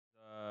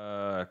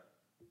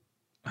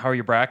How are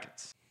your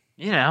brackets?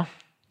 You know,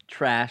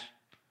 Trash.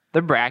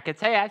 the brackets.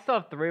 Hey, I still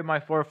have 3 of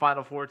my 4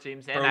 Final Four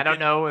teams in. I don't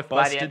know if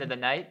by the end of the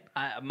night.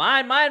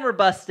 Mine were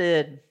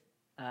busted.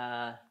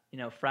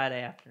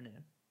 Friday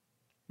afternoon.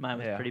 Mine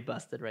was pretty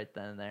busted right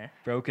then and there.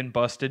 Broken,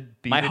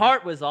 busted, beat. My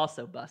heart was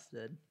also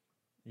busted.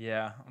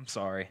 Yeah, I'm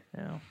sorry.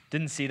 No.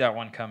 Didn't see that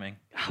one coming.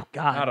 Oh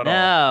God, Not at no!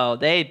 all.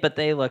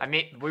 They look. I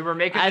mean, we were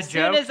making as the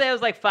soon joke. as it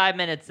was like 5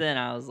 minutes in,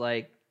 I was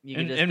like, they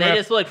ref-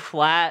 just looked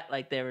flat,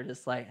 like they were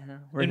just like.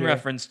 We're in here.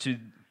 reference to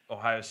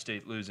Ohio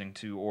State losing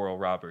to Oral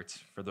Roberts,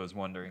 for those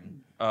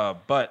wondering.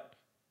 But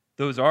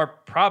those are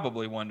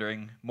probably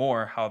wondering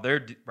more how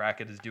their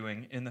bracket is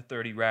doing in the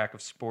 30 Rack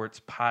of Sports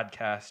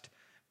podcast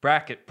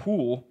bracket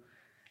pool.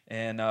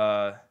 And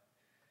I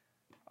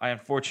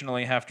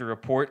unfortunately have to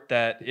report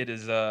that it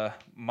is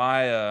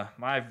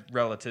my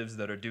relatives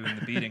that are doing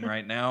the beating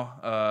right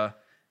now.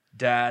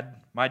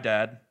 My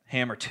dad,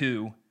 Hammer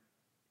 2,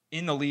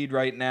 in the lead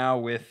right now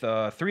with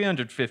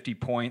 350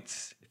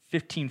 points,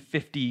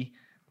 1550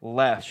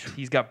 left.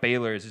 He's got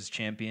Baylor as his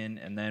champion.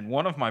 And then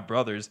one of my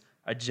brothers,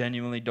 I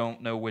genuinely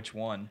don't know which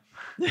one.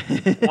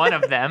 One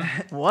of them.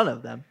 One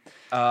of them.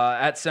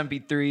 At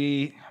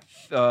Sempe3,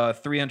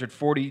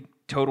 340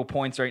 total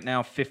points right now,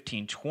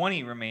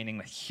 1520 remaining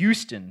with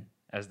Houston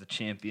as the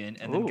champion.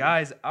 And then,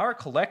 guys, our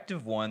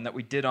collective one that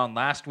we did on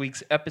last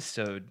week's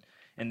episode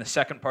in the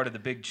second part of the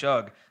Big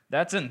Chug,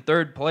 that's in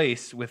third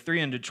place with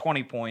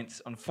 320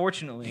 points.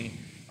 Unfortunately,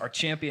 our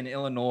champion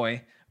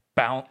Illinois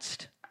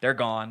bounced. They're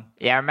gone.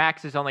 Yeah, our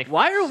max is only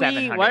Why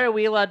 700.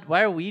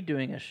 are we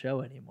doing a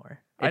show anymore?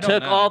 I It don't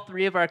took know. all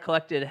 3 of our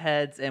collected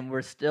heads, and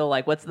we're still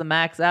like, what's the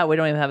max out? We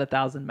don't even have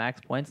 1,000 max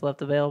points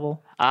left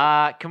available.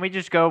 Can we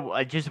just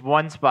go just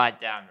one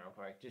spot down real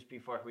quick, just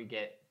before we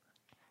get...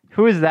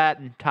 Who is that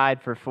and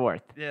tied for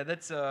 4th? Yeah,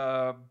 that's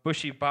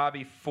Bushy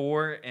Bobby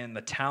 4 and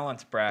the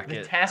Talents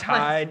bracket Talents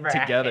tied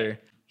bracket. together.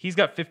 He's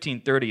got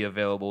 1530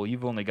 available.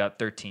 You've only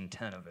got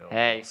 1310 available.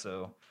 Hey.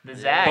 So The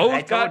Zag, both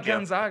I got told you.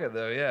 Gonzaga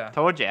though, yeah.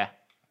 Told ya.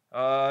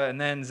 And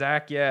then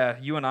Zach, yeah,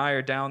 you and I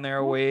are down there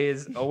a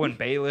ways. Owen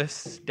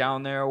Bayless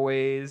down there a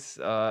ways.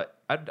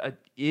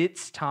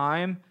 It's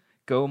time.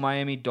 Go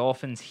Miami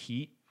Dolphins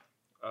Heat.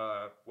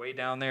 Way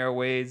down there a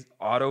ways.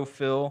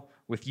 Autofill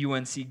with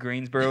UNC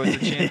Greensboro as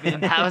the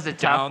champion. That was a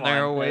tough down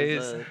there a one.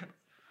 ways.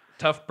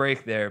 Tough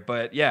break there,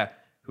 but yeah.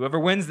 Whoever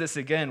wins this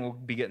again will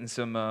be getting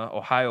some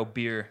Ohio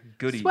beer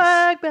goodies.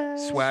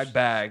 Swag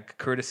bag,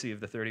 courtesy of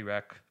the 30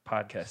 Rack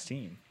podcast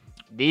team.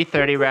 The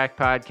 30 Rack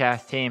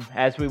podcast team,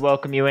 as we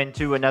welcome you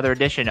into another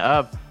edition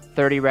of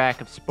 30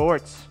 Rack of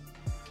Sports.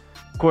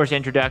 Of course,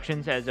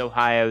 introductions as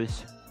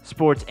Ohio's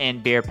sports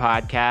and beer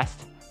podcast.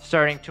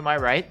 Starting to my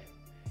right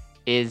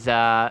is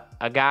a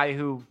guy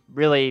who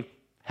really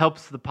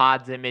helps the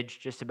pod's image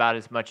just about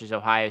as much as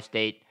Ohio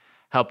State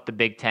helped the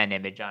Big Ten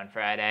image on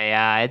Friday.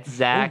 It's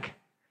Zach.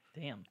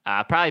 Damn.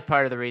 Probably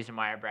part of the reason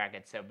why our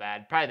bracket's so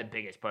bad. Probably the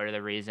biggest part of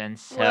the reason.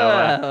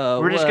 So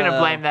we're just going to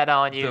blame that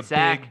on you, The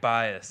Zach. big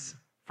bias.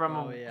 From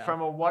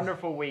a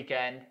wonderful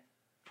weekend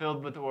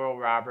filled with Oral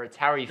Roberts.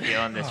 How are you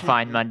feeling this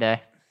fine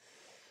Monday?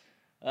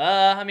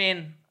 I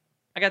mean,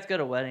 I got to go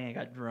to a wedding. I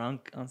got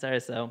drunk on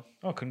Saturday, so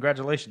Oh,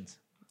 congratulations.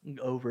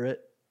 over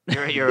it.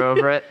 You're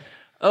over it?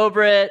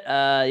 Over it.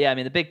 Yeah, I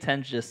mean, the Big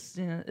Ten's just,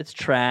 it's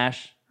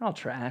trash. All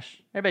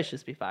trash. Everybody should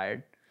just be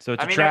fired. So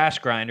it's a trash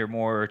grinder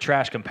more, or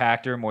trash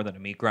compactor more than a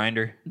meat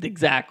grinder.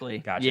 Exactly.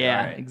 Gotcha. Yeah,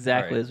 All right.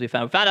 exactly. All right. As we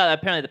found out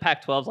apparently the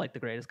Pac-12 is like the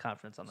greatest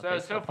conference on the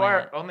face of So the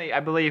far, planet. only, I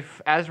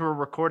believe, as we're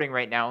recording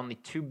right now, only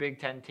 2 Big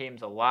Ten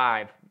teams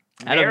alive.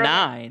 Out of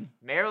 9.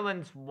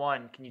 Maryland's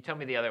 1. Can you tell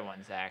me the other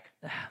one, Zach?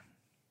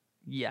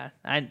 Yeah,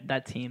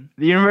 that team.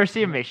 The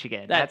University of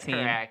Michigan. That's team.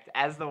 correct.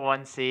 As the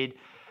 1 seed.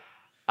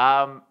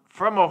 From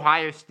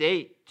Ohio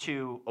State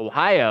to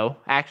Ohio,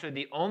 actually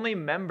the only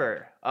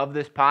member of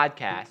this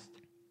podcast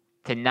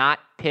to not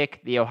pick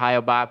the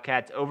Ohio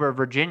Bobcats over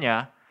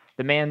Virginia.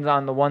 The man's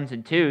on the 1s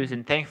and 2s,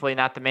 and thankfully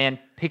not the man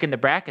picking the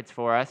brackets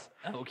for us.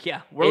 Oh,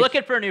 yeah. We're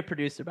looking for a new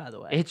producer, by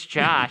the way. It's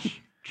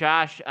Josh.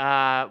 Josh,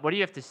 what do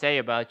you have to say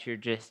about your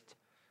just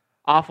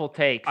awful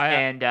takes I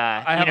have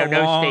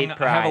no state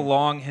pride? I have a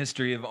long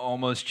history of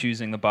almost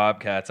choosing the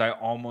Bobcats. I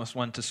almost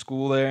went to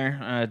school there.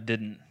 I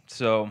didn't.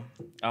 So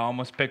I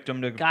almost picked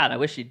them to God, I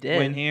wish you did.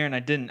 win here, and I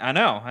didn't. I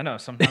know.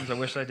 Sometimes I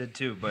wish I did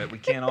too, but we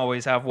can't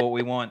always have what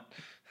we want.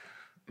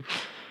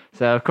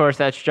 So, of course,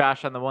 that's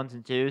Josh on the 1s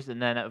and 2s.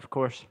 And then, of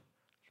course,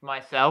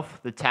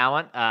 myself, the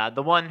talent,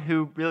 the one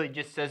who really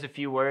just says a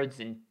few words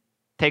and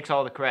takes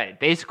all the credit.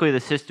 Basically, the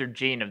sister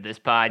Jean of this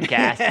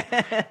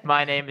podcast.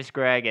 My name is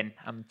Greg, and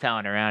I'm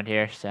talent around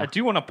here. So I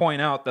do want to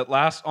point out that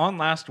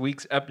last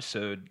week's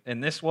episode,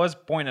 and this was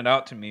pointed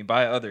out to me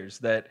by others,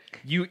 that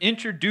you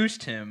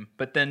introduced him,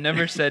 but then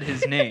never said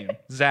his name,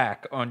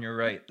 Zach, on your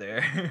right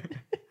there.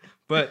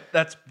 But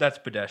that's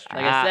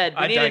pedestrian. Like I said, we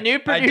I need a new I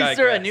producer, a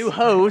digress. new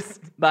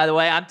host. By the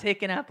way, I'm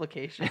taking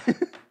application.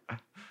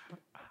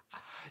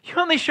 You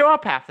only show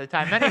up half the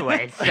time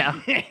anyway, so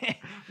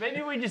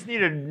maybe we just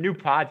need a new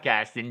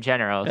podcast in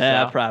general.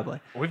 Yeah, so. probably.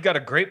 We've got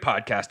a great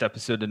podcast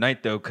episode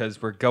tonight, though,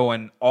 because we're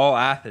going all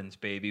Athens,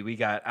 baby. We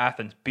got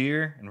Athens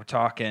beer, and we're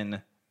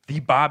talking the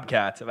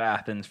Bobcats of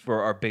Athens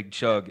for our big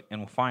chug, and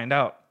we'll find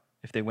out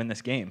if they win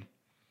this game.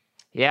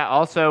 Yeah,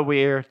 also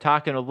we're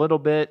talking a little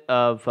bit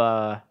of,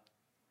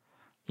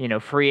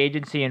 free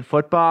agency in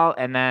football,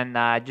 and then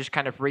just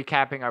kind of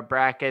recapping our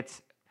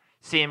brackets,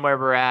 seeing where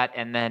we're at,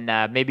 and then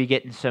maybe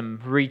getting some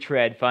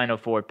retread Final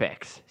Four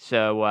picks.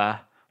 So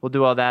we'll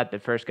do all that,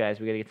 but first, guys,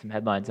 we got to get some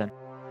headlines in.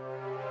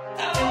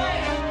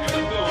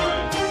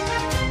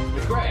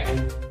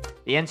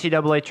 The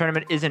NCAA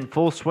tournament is in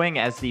full swing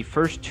as the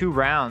first 2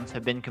 rounds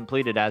have been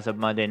completed as of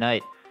Monday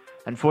night.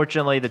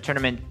 Unfortunately, the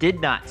tournament did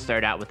not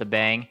start out with a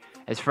bang,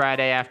 as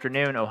Friday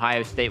afternoon,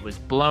 Ohio State was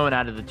blown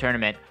out of the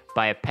tournament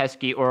by a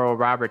pesky Oral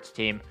Roberts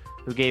team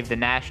who gave the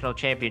national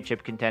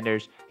championship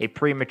contenders a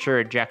premature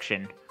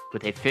ejection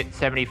with a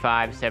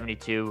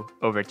 75-72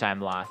 overtime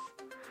loss.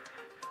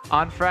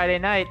 On Friday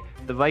night,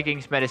 the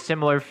Vikings met a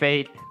similar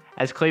fate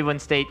as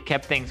Cleveland State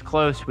kept things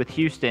close with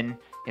Houston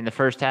in the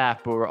first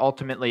half, but were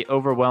ultimately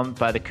overwhelmed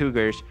by the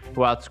Cougars,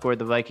 who outscored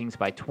the Vikings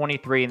by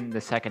 23 in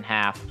the second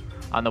half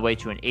on the way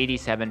to an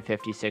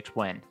 87-56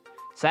 win.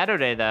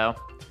 Saturday, though,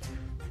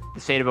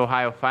 the state of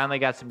Ohio finally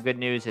got some good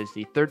news as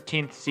the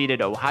 13th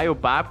seeded Ohio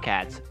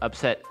Bobcats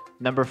upset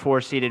number 4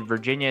 seeded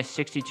Virginia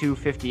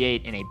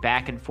 62-58 in a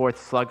back-and-forth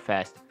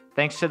slugfest,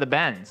 thanks to the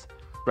Bens,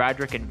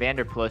 Roderick and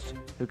Vanderplus,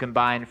 who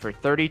combined for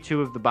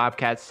 32 of the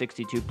Bobcats'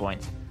 62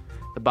 points.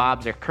 The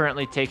Bobs are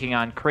currently taking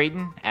on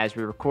Creighton as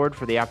we record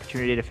for the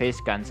opportunity to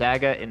face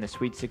Gonzaga in the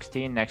Sweet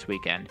 16 next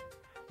weekend.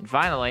 And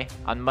finally,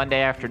 on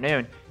Monday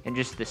afternoon, in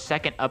just the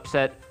second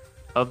upset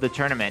of the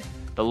tournament,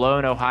 the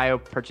lone Ohio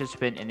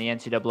participant in the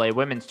NCAA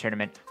women's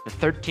tournament, the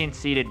 13th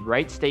seeded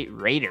Wright State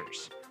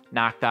Raiders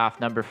knocked off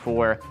number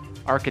 4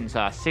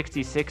 Arkansas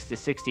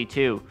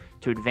 66-62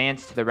 to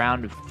advance to the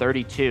round of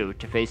 32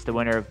 to face the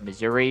winner of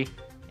Missouri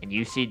and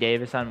UC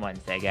Davis on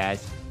Wednesday,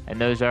 guys. And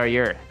those are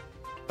your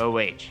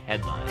OH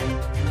headlines.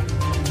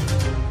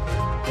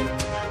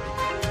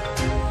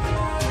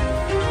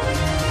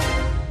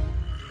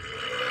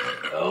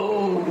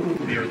 Oh,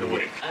 beer of the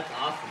week. That's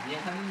awesome. Yeah,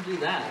 how do you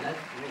do that? That's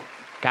cool.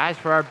 Guys,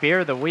 for our beer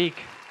of the week,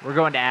 we're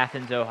going to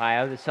Athens,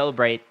 Ohio to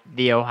celebrate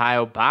the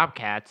Ohio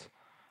Bobcats.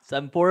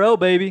 740,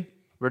 baby.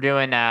 We're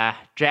doing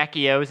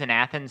Jackie O's in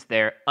Athens.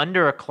 They're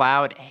Under a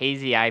Cloud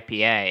Hazy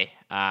IPA.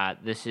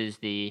 This is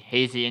the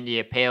Hazy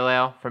India Pale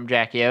Ale from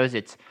Jackie O's.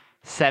 It's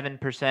 7%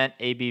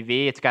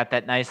 ABV. It's got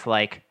that nice,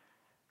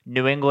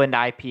 New England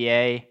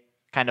IPA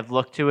kind of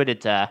look to it.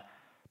 It's a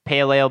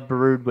pale ale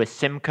brewed with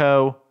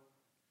Simcoe,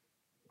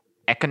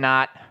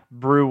 Econaut,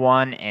 Brew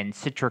One, and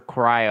Citra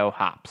Cryo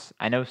hops.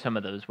 I know some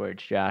of those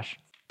words, Josh.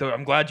 Though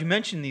I'm glad you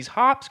mentioned these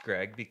hops,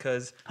 Greg,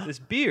 because this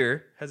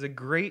beer has a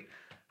great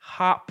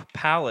hop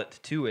palette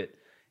to it.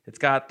 It's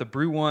got the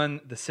Brew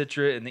One, the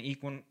Citra, and the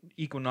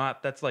Equinaut.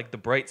 That's like the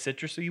bright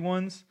citrusy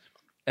ones.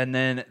 And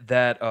then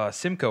that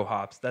Simcoe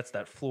hops, that's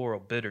that floral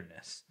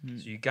bitterness.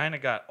 So you kind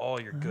of got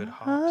all your good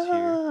hops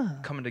here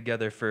coming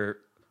together for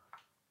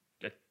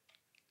a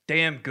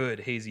damn good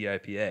hazy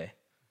IPA.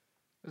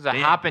 It was a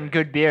hopping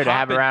good beer to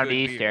have around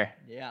Easter.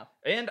 Yeah.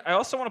 And I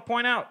also want to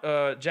point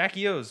out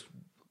Jackie O's,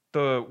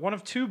 the one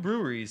of 2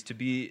 breweries to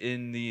be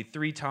in the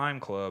 3-time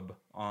club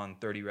on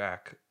 30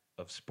 Rack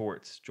of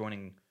Sports,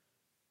 joining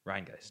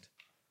Rheingeist.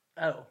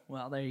 Oh,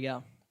 well, there you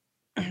go.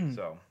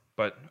 So,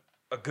 but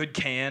a good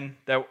can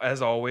that,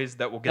 as always,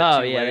 that we'll get to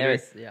later.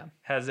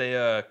 Has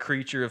a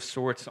creature of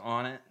sorts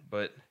on it,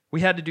 but we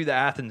had to do the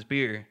Athens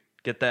beer,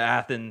 get the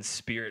Athens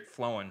spirit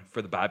flowing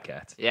for the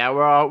Bobcats. Yeah,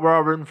 we're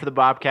all rooting for the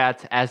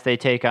Bobcats as they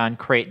take on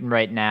Creighton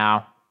right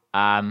now.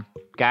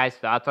 Guys,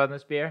 thoughts on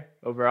this beer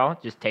overall,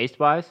 just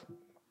taste-wise?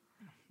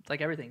 It's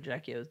like everything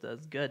Jackie O's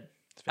does. Good.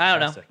 I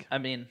don't know. I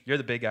mean, you're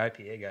the big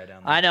IPA guy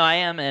down there. I know I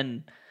am,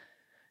 and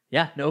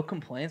yeah, no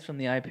complaints from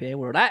the IPA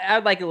world.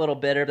 I'd like a little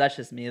bitter. That's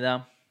just me,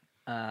 though.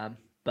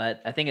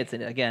 But I think it's,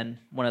 again,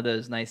 one of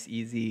those nice,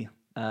 easy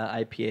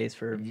IPAs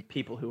for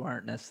people who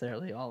aren't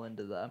necessarily all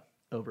into the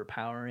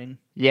overpowering.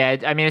 Yeah,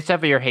 I mean, it's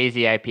definitely your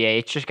hazy IPA.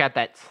 It's just got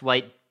that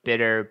slight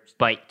bitter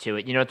bite to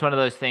it. You know, it's one of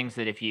those things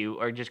that if you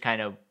are just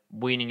kind of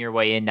weaning your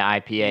way into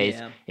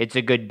IPAs, it's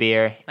a good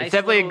beer. Nice it's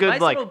definitely little, a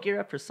good, little gear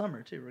up for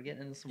summer, too. We're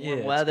getting into some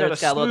warm weather. It's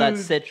got a little that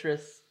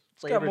citrus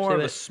flavor to it. It's got more of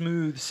a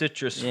smooth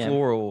citrus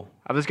floral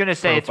I was going to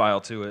say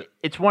profile to it.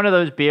 It's one of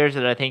those beers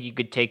that I think you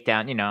could take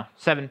down,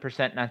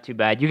 7%, not too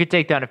bad. You could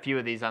take down a few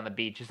of these on the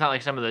beach. It's not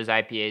like some of those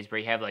IPAs where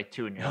you have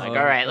 2 and you're like, all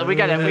right, we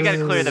got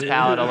to clear the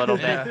palate a little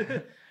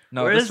bit.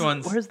 No, where's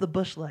the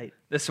Busch Light?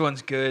 This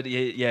one's good.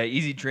 Yeah,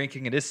 easy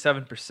drinking. It is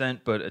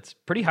 7%, but it's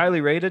pretty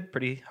highly rated,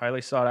 pretty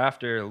highly sought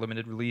after. A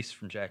limited release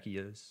from Jackie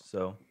O's,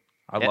 so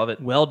I love it.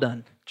 Well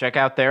done. Check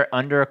out their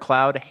Under a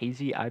Cloud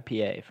Hazy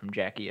IPA from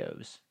Jackie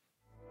O's.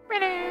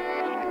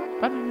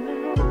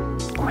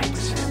 Quick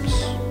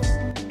sips.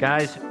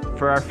 Guys,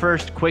 for our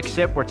first quick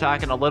sip, we're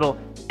talking a little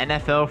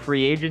NFL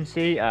free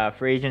agency.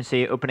 Free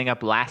agency opening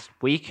up last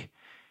week.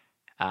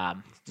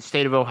 The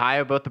state of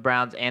Ohio, both the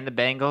Browns and the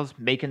Bengals,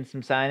 making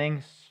some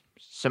signings,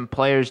 some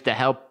players to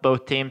help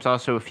both teams.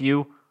 Also, a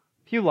few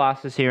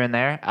losses here and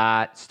there.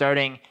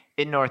 Starting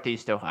in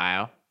Northeast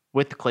Ohio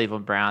with the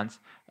Cleveland Browns.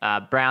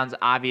 Browns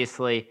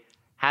obviously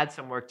had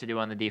some work to do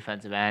on the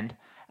defensive end.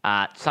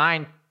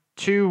 Signed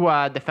two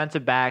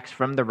defensive backs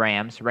from the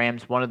Rams.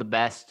 Rams, one of the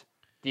best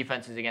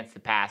defenses against the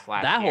pass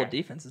last year. That whole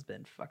defense has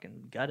been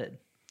fucking gutted.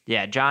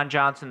 Yeah, John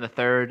Johnson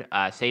III,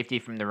 safety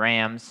from the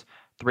Rams,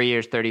 3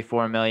 years,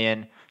 $34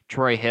 million.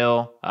 Troy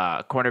Hill,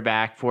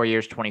 cornerback, 4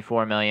 years,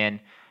 $24 million.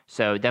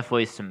 So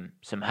definitely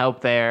some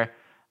help there.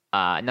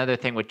 Another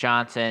thing with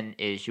Johnson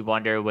is you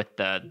wonder with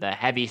the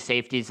heavy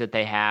safeties that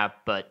they have,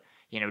 but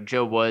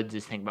Joe Woods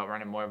is thinking about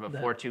running more of a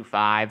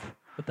 4-2-5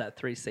 with that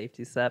 3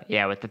 safety set.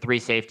 Yeah, with the 3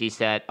 safety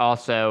set.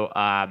 Also,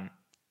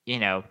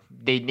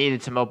 they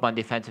needed some help on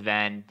defensive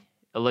end.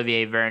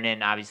 Olivier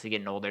Vernon obviously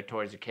getting older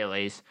towards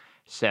Achilles.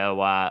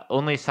 So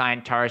only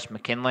signed Taris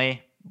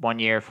McKinley, 1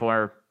 year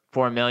for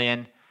 $4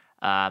 million.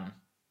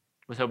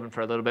 Was hoping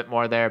for a little bit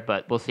more there,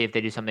 but we'll see if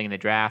they do something in the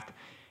draft.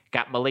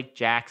 Got Malik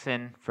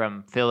Jackson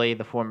from Philly,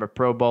 the former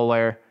Pro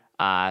Bowler,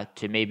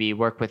 to maybe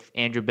work with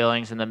Andrew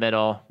Billings in the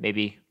middle,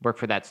 maybe work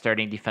for that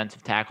starting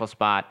defensive tackle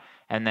spot.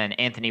 And then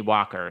Anthony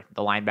Walker,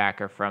 the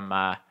linebacker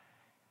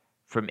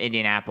from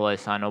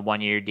Indianapolis on a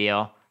 1-year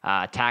deal.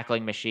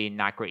 Tackling machine,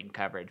 not great in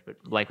coverage, but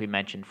like we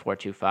mentioned,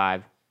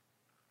 4-2-5.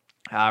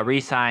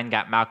 Re-signed,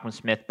 got Malcolm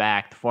Smith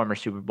back, the former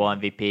Super Bowl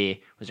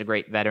MVP, was a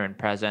great veteran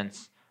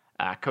presence.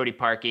 Cody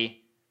Parkey,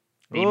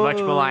 the much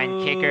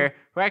maligned kicker,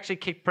 who actually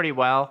kicked pretty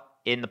well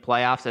in the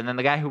playoffs. And then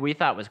the guy who we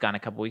thought was gone a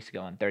couple weeks ago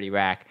on 30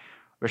 rack,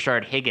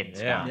 Rashard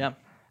Higgins. Yeah.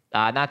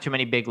 Not too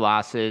many big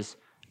losses.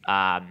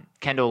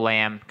 Kendall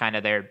Lamb, kind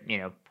of their,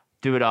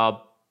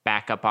 do-it-all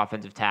backup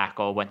offensive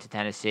tackle, went to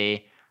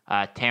Tennessee.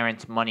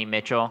 Terrence Money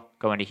Mitchell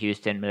going to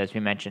Houston, but as we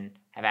mentioned,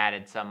 have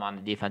added some on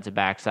the defensive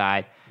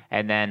backside.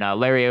 And then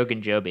Larry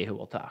Ogunjobi, who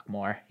we'll talk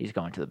more. He's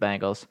going to the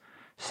Bengals.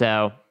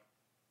 So,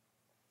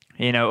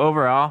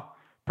 overall,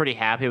 pretty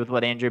happy with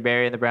what Andrew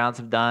Berry and the Browns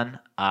have done.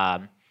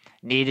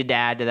 Needed to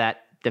add to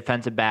that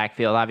defensive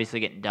backfield, obviously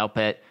getting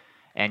Delpit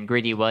and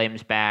Greedy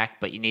Williams back,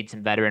 but you need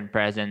some veteran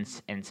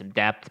presence and some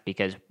depth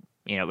because,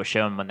 it was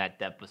shown when that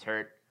depth was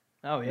hurt.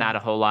 Oh, yeah. Not a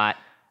whole lot.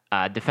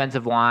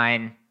 Defensive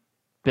line,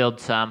 build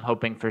some,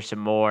 hoping for some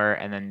more.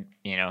 And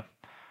then,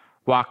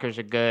 Walker's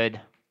a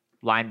good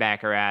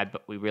linebacker ad,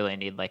 but we really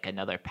need like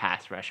another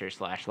pass rusher /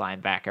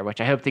 linebacker,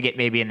 which I hope to get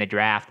maybe in the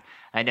draft.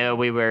 I know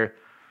we were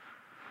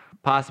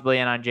possibly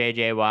in on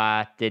J.J.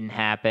 Watt, didn't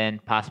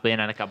happen. Possibly in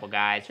on a couple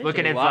guys.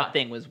 Looking at Watt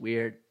thing was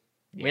weird.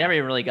 We never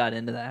even really got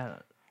into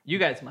that. You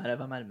guys might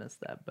have. I might have missed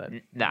that, but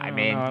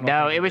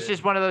no, it was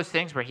just one of those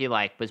things where he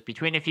was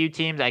between a few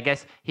teams. I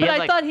guess he. But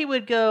I thought he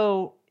would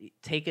go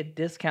take a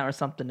discount or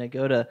something to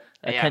go to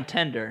a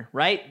contender,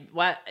 right?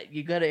 Why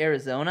you go to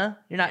Arizona?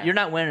 You're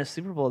not winning a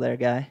Super Bowl there,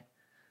 guy.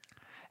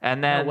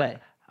 And then no way.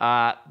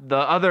 The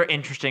other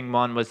interesting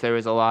one was there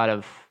was a lot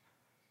of,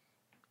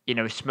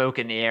 smoke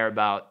in the air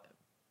about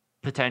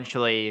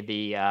potentially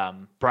the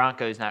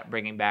Broncos not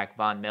bringing back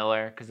Von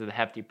Miller because of the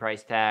hefty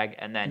price tag,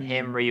 and then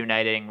him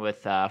reuniting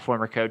with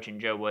former coach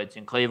and Joe Woods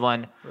in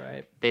Cleveland.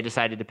 Right. They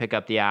decided to pick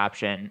up the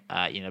option.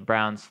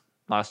 Browns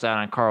lost out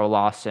on Carl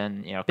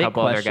Lawson, a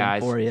couple other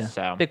guys. For you.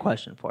 So big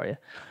question for you.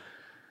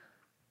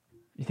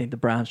 You think the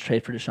Browns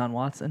trade for Deshaun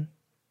Watson?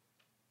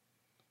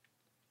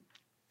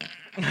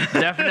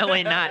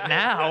 Definitely not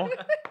now.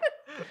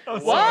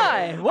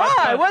 Why?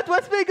 Why?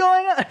 What's been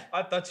going on?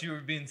 I thought you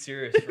were being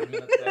serious for a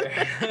minute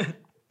there.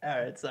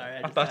 All right,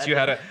 sorry. I thought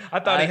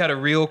he had a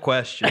real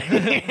question.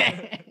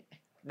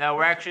 No,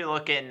 we're actually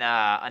looking.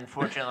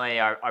 Unfortunately,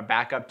 our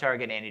backup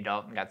target Andy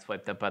Dalton got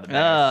swiped up by the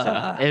Bears.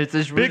 So it's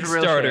this big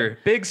real starter, shame.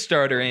 big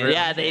starter. Andy.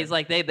 Yeah,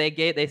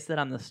 they said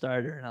I'm the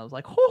starter, and I was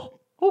like, oh,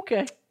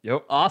 okay,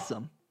 yep,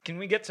 awesome. Can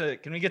we get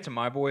to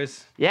my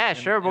boys? Yeah,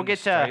 sure. We'll get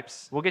to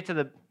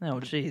the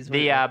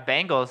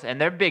Bengals and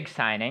their big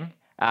signing.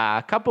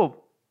 A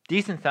couple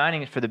decent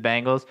signings for the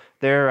Bengals.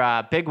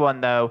 Their big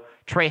one though,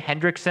 Trey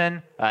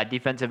Hendrickson,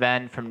 defensive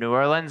end from New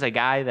Orleans, a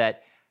guy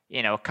that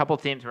a couple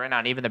teams were in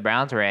on, even the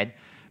Browns were in.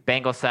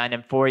 Bengals signed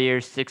him 4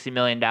 years, $60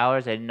 million. I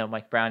didn't know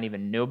Mike Brown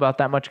even knew about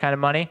that much kind of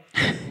money.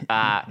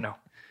 No.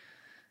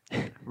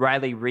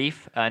 Riley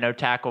Reif, no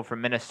tackle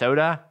from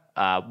Minnesota.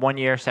 1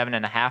 year,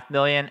 $7.5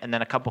 million, and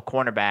then a couple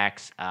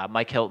cornerbacks.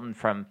 Mike Hilton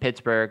from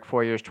Pittsburgh,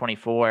 4 years,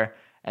 $24,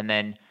 and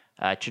then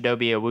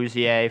Chidobe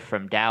Awuzie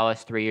from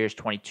Dallas, 3 years,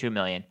 $22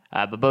 million.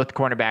 But both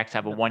cornerbacks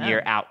have a 1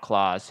 year out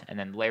clause, and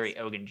then Larry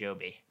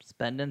Ogunjobi.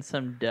 Spending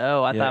some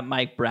dough. I thought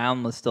Mike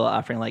Brown was still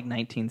offering like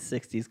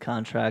 1960s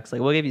contracts.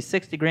 Like, we'll give you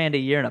 $60,000 a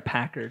year and a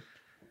Packard.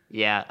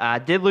 Yeah,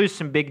 did lose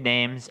some big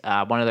names.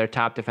 One of their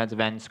top defensive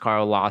ends,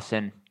 Carl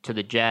Lawson, to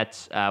the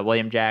Jets.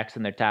 William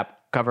Jackson, their top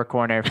cover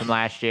corner from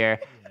last year,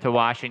 to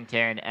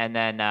Washington. And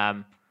then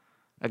a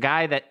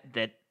guy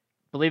that,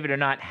 believe it or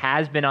not,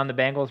 has been on the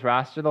Bengals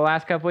roster the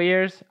last couple of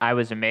years. I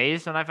was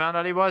amazed when I found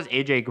out he was.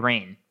 AJ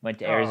Green went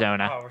to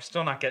Arizona. Oh, we're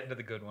still not getting to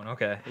the good one.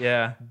 Okay.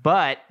 Yeah.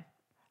 But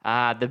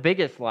the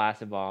biggest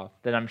loss of all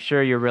that I'm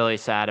sure you're really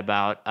sad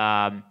about,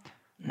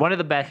 one of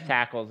the best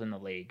tackles in the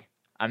league.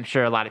 I'm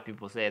sure a lot of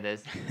people say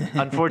this.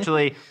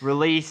 Unfortunately,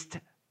 released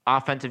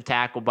offensive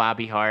tackle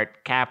Bobby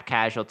Hart, cap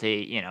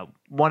casualty,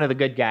 one of the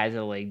good guys in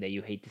the league that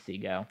you hate to see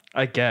go.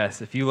 I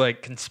guess if you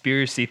like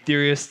conspiracy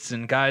theorists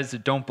and guys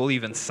that don't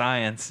believe in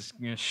science,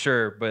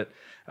 sure. But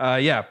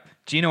yeah,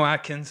 Geno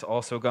Atkins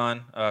also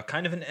gone.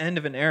 Kind of an end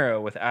of an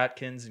era with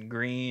Atkins and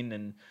Green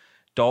and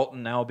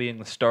Dalton now being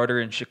the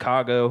starter in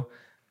Chicago.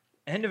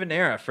 End of an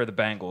era for the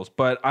Bengals.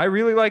 But I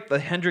really like the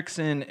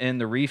Hendrickson and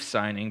the Reef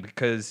signing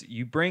because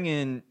you bring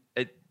in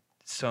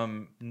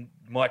some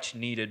much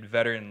needed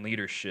veteran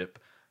leadership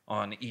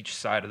on each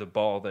side of the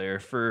ball there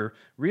for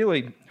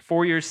really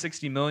 4 years,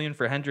 $60 million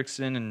for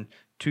Hendrickson and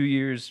 2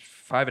 years,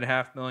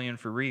 $5.5 million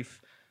for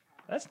Reef.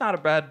 That's not a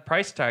bad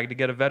price tag to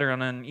get a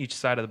veteran on each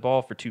side of the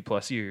ball for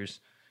 2+ years.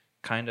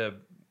 Kind of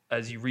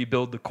as you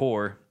rebuild the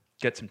core,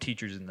 get some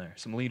teachers in there,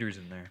 some leaders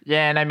in there.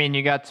 Yeah, and I mean,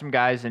 you got some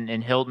guys in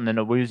Hilton and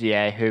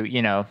Awuzie who,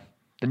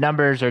 the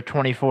numbers are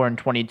 24 and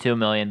 22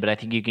 million, but I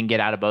think you can get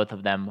out of both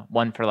of them.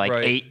 One for like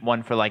 8,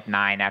 one for like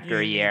 9 after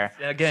a year.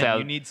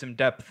 You need some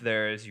depth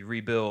there as you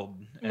rebuild,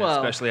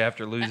 especially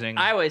after losing.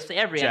 I always say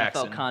every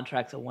Jackson. NFL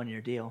contract's a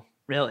 1-year deal.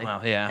 Really? Well,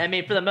 yeah. I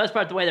mean, for the most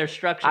part, the way they're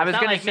structured, I was it's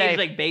not gonna like say-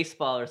 maybe like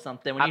baseball or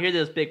something. When you hear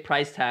those big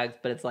price tags,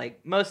 but it's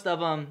like most of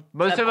them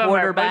Most except of them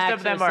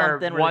quarterbacks or are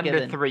something, were 1 to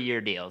given. 3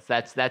 year deals.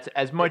 That's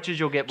as much as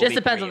you'll get. Just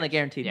depends on the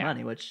guarantee. guaranteed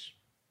money, which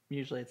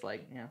usually it's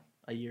like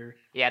a year.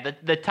 Yeah,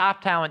 the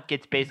top talent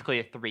gets basically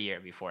a 3-year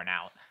before an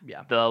out.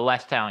 Yeah. The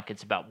less talent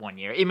gets about 1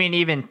 year. I mean,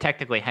 even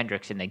technically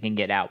Hendrickson, they can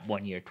get out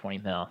 1 year, 20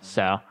 mil.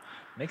 So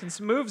Making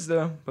some moves,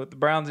 though, both the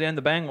Browns and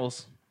the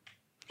Bengals.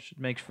 Should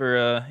make for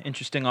an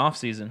interesting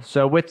offseason.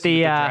 So with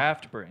the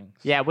draft brings.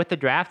 Yeah, with the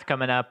draft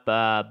coming up,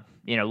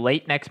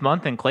 late next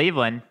month in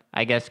Cleveland,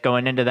 I guess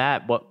going into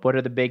that, what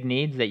are the big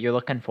needs that you're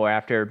looking for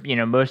after,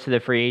 most of the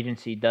free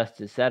agency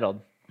dust is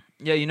settled?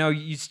 Yeah,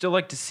 you still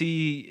like to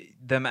see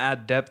them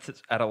add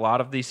depth at a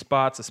lot of these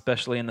spots,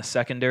 especially in the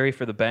secondary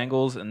for the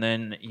Bengals. And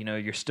then,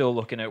 you're still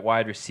looking at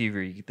wide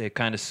receiver. They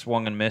kind of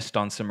swung and missed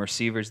on some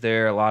receivers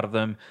there. A lot of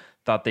them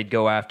thought they'd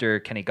go after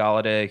Kenny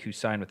Golladay, who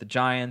signed with the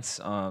Giants.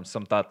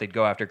 Some thought they'd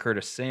go after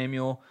Curtis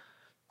Samuel.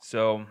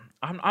 So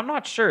I'm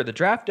not sure. The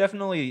draft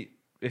definitely,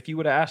 if you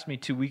would have asked me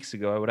 2 weeks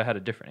ago, I would have had a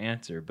different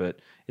answer. But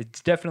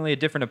it's definitely a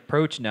different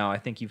approach now. I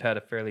think you've had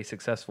a fairly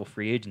successful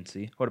free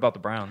agency. What about the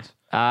Browns?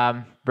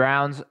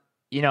 Browns,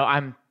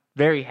 I'm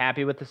very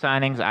happy with the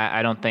signings.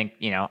 I don't think,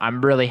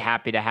 I'm really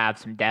happy to have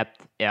some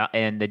depth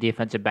in the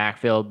defensive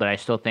backfield, but I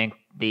still think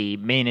the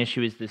main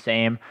issue is the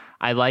same.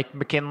 I like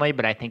McKinley,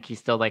 but I think he's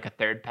still like a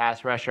third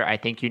pass rusher. I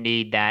think you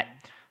need that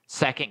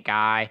second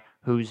guy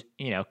who's,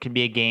 can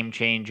be a game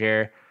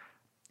changer,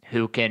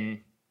 who can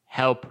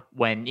help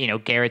when,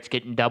 Garrett's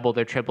getting doubled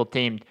or triple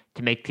teamed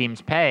to make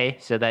teams pay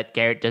so that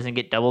Garrett doesn't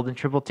get doubled and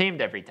triple teamed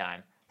every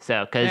time.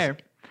 So, because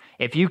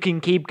if you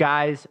can keep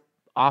guys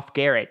off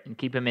Garrett and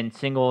keep him in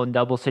single and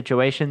double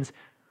situations,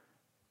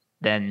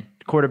 then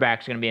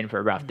quarterback's going to be in for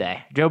a rough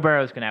day. Joe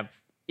Burrow's going to have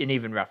an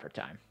even rougher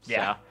time.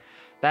 Yeah. So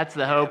that's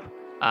the hope.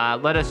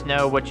 Let us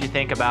know what you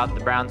think about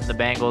the Browns and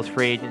the Bengals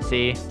free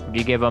agency. Do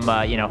you give them,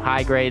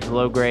 high grades,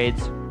 low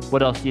grades?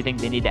 What else do you think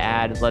they need to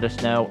add? Let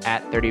us know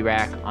at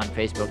 30rack on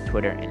Facebook,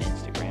 Twitter, and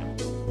Instagram.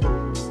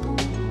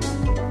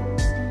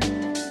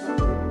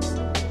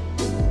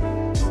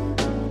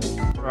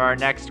 For our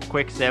next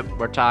quick sip,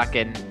 we're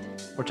talking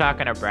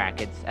our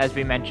brackets. As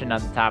we mentioned on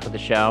the top of the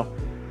show,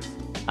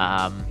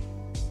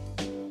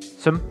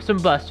 some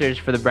busters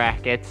for the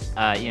brackets.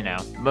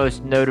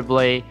 Most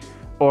notably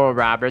Oral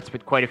Roberts,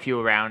 with quite a few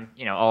around.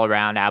 All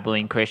around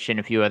Abilene Christian,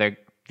 a few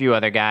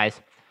other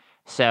guys.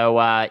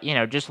 So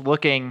just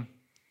looking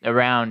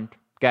around,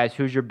 guys,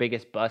 who's your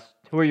biggest bust?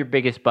 Who are your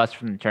biggest busts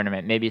from the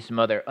tournament? Maybe some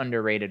other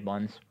underrated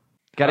ones.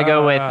 Got to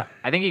go with.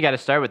 I think you got to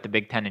start with the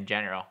Big Ten in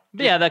general.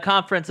 Yeah, the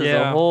conference as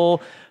a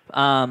whole.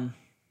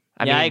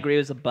 I mean, agree. It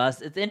was a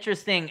bust. It's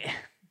interesting.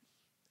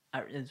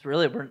 It's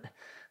really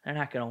they're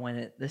not going to win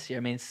it this year.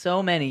 I mean,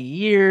 so many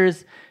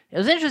years. It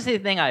was an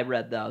interesting thing I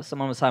read though.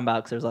 Someone was talking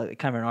about, because there's like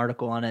kind of an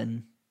article on it,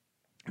 and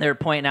they were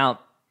pointing out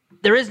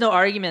there is no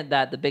argument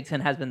that the Big Ten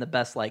has been the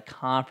best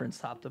conference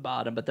top to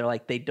bottom, but they're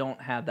like they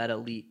don't have that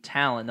elite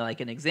talent. They're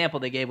like, an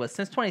example they gave was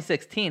since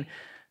 2016,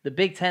 the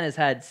Big Ten has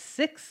had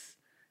 6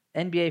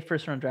 NBA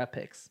first-round draft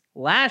picks.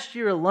 Last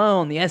year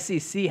alone, the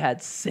SEC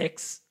had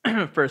 6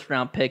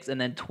 first-round picks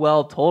and then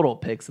 12 total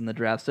picks in the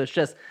draft. So it's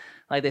just,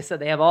 like they said,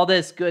 they have all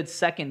this good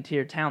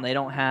second-tier talent. They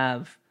don't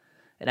have,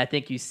 and I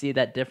think you see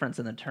that difference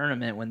in the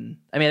tournament when,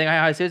 I think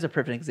Ohio State is a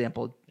perfect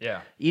example.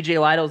 Yeah. E.J.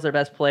 Liddell is their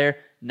best player,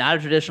 not a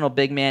traditional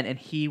big man, and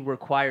he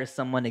requires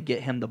someone to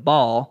get him the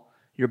ball.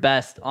 Your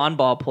best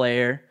on-ball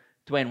player,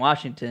 Dwayne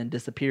Washington,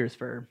 disappears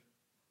for,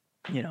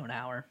 an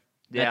hour.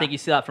 Yeah. I think you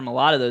see that from a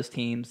lot of those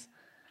teams.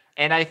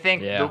 And I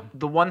think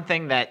the one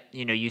thing that,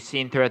 you've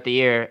seen throughout the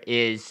year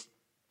is,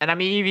 and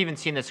you've even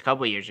seen this a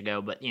couple of years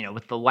ago, but,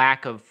 with the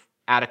lack of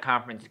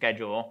out-of-conference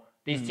schedule,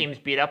 these teams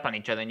beat up on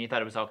each other, and you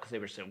thought it was all because they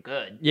were so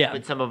good. Yeah.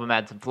 But some of them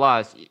had some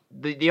flaws.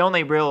 The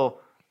only real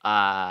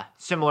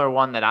similar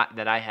one that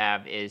I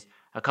have is,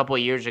 a couple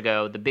of years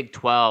ago, the Big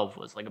 12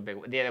 was like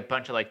they had a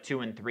bunch of like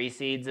 2 and 3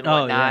 seeds and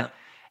Oh, whatnot. yeah.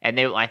 And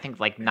I think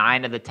like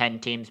 9 of the 10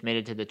 teams made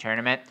it to the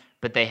tournament,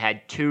 but they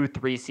had 2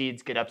 3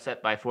 seeds get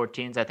upset by 4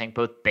 teams. I think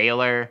both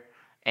Baylor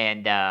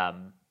and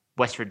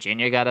West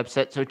Virginia got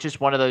upset. So it's just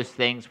one of those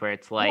things where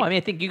it's like, I mean,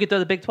 I think you could throw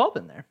the Big 12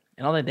 in there.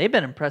 And I don't think they've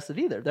been impressive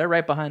either. They're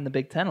right behind the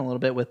Big 10 a little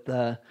bit with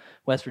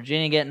West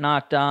Virginia getting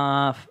knocked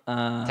off.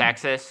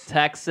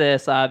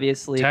 Texas,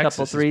 obviously, a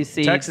couple 3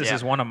 seeds. Texas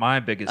is one of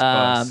my biggest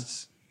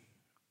busts.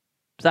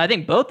 So I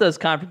think both those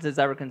conferences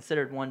that were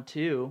considered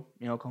 1-2,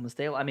 Oklahoma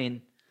State. I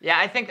mean, yeah,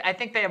 I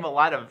think they have a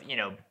lot of,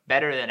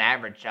 better than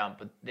average talent,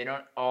 but they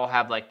don't all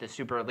have like the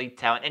super elite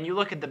talent. And you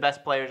look at the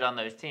best players on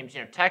those teams,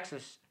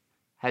 Texas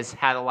has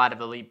had a lot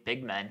of elite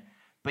big men,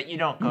 but you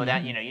don't go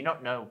down, you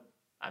don't know.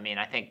 I mean,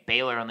 I think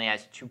Baylor only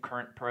has 2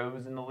 current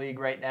pros in the league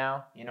right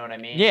now. You know what I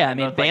mean? Yeah, I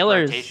mean, both,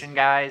 Baylor's rotation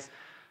guys.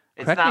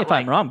 It's correct not me if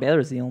I'm wrong.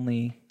 Baylor's the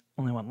only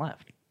one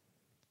left.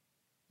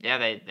 Yeah,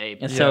 they.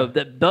 And so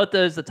both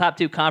the top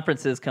 2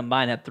 conferences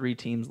combined have 3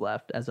 teams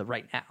left as of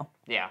right now.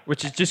 Yeah,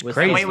 which is just With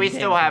crazy. I mean, we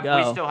still have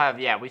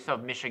go.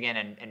 Michigan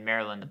and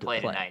Maryland to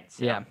play tonight.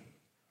 So. Yeah.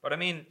 But I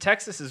mean,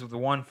 Texas is the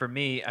one for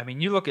me. I mean,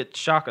 you look at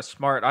Shaka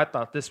Smart. I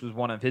thought this was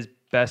one of his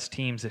best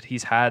teams that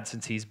he's had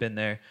since he's been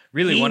there.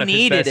 Really, one of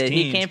his best teams.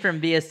 He came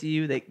from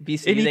VSU. They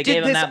did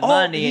gave him that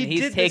money, and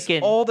he's did taken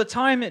this all the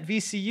time at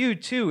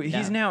VCU too. Yeah.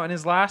 He's now in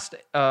his last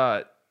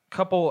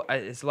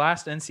his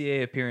last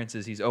NCAA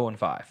appearances. He's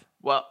 0-5.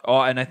 Well,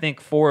 and I think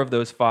 4 of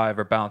those 5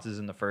 are bounces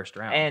in the first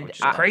round, and which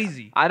is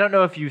crazy. I don't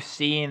know if you've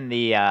seen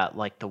the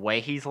the way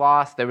he's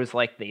lost. There was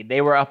like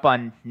they were up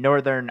on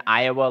Northern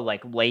Iowa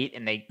like late,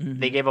 and they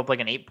gave up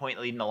like an 8-point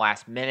lead in the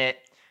last minute.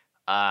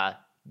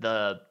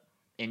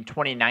 In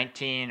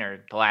 2019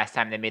 or the last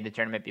time they made the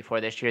tournament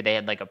before this year, they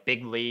had like a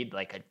big lead,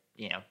 like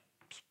a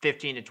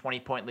 15 to 20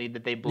 point lead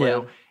that they blew.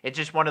 Yeah. It's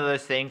just one of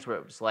those things where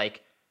it was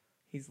like.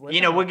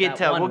 we'll get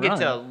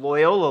to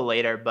Loyola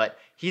later, but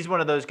he's one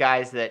of those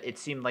guys that it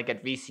seemed like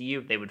at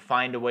VCU they would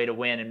find a way to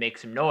win and make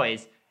some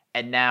noise,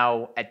 and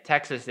now at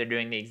Texas they're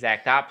doing the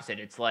exact opposite.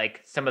 It's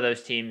like some of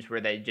those teams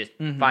where they just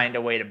find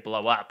a way to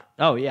blow up.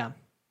 Oh yeah,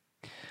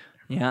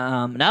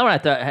 yeah. Now when I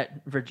thought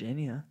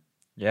Virginia,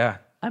 Yeah,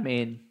 I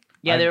mean,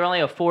 they were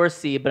only a 4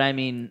 seed, but I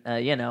mean,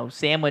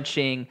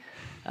 sandwiching,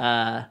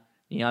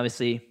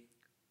 obviously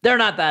they're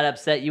not that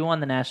upset. You won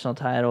the national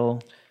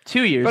title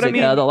 2 years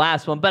ago, the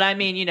last one. But I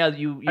mean,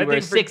 you were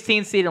a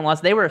 16 seed and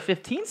lost. They were a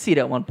 15 seed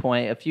at one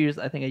point, a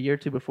year or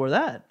 2 before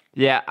that.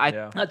 Yeah,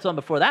 That's one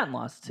before that and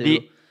lost to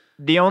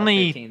the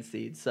only 15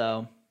 seed.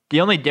 So the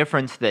only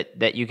difference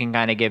that you can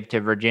kind of give to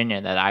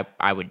Virginia that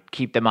I would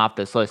keep them off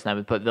this list and I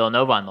would put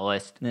Villanova on the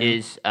list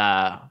is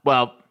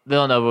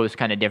Villanova was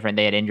kind of different.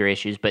 They had injury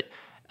issues, but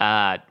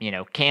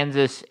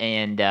Kansas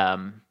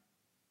and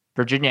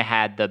Virginia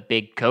had the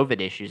big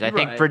COVID issues. I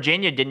think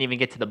Virginia didn't even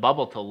get to the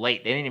bubble till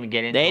late. They didn't even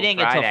get in. They didn't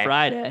get till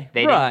Friday.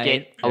 They didn't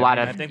get a lot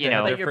of. I think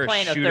but you're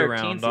playing a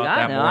 13 seed.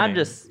 I know. I'm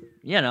just.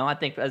 I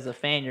think as a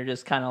fan, you're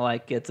just kind of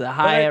like it's a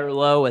high or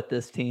low with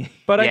this team.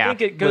 But I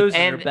think it goes.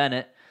 And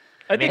Bennett.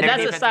 I think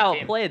that's the style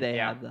of play they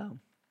have, though.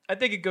 I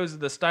think it goes to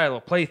the style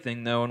of play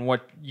thing, though, and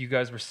what you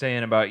guys were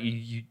saying about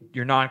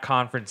your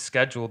non-conference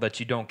schedule that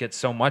you don't get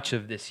so much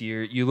of this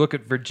year. You look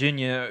at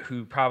Virginia,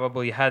 who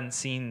probably hadn't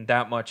seen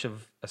that much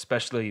of,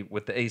 especially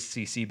with the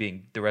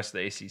rest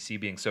of the ACC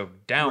being so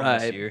down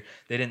this year.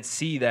 They didn't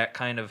see that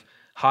kind of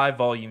high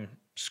volume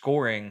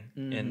scoring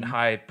and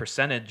high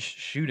percentage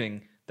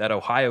shooting that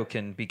Ohio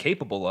can be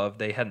capable of.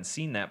 They hadn't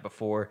seen that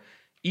before.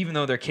 Even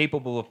though they're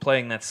capable of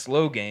playing that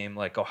slow game,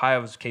 like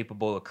Ohio's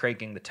capable of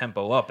cranking the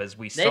tempo up, as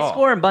we saw. They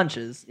score in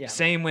bunches. Yeah.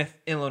 Same with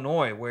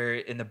Illinois, where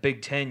in the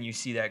Big Ten you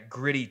see that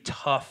gritty,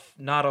 tough,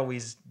 not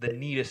always the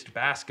neatest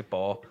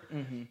basketball.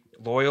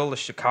 Loyola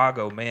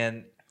Chicago,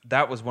 man,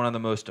 that was one of the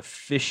most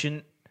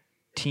efficient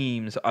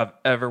teams I've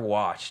ever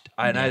watched.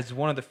 And it's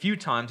one of the few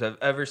times I've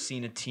ever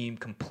seen a team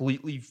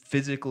completely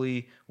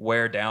physically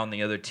wear down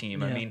the other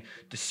team. I mean,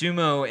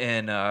 DeSumo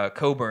and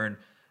Coburn,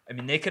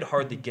 they could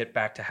hardly get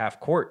back to half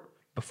court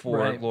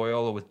before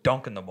Loyola was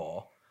dunking the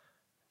ball.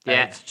 Yeah.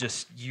 And it's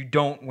just,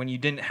 when you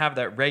didn't have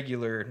that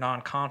regular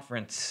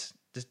non-conference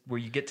just where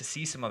you get to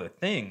see some other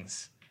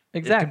things,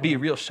 it can be a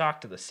real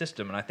shock to the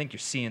system. And I think you're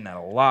seeing that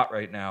a lot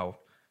right now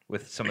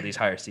with some of these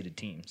higher seeded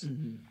teams.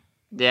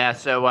 Yeah,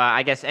 so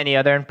I guess any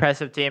other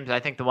impressive teams?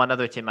 I think the one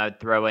other team I would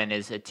throw in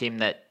is a team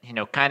that,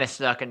 kind of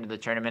snuck into the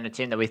tournament, a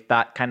team that we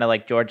thought kind of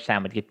like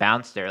Georgetown would get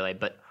bounced early,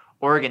 but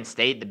Oregon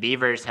State, the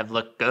Beavers, have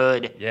looked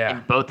good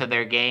in both of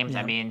their games.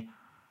 I mean,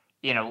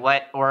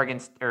 let Oregon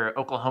or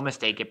Oklahoma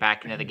State get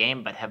back into the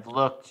game, but have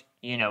looked,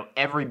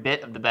 every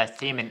bit of the best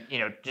team. And,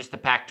 just the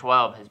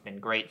Pac-12 has been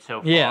great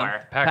so far.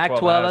 Yeah,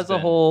 Pac-12 as a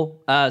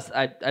whole. I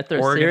throw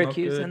Oregon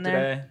Syracuse in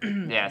there.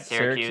 Yeah,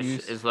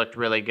 Syracuse has looked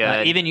really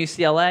good. Even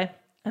UCLA.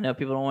 I know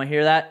people don't want to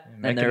hear that.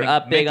 And they're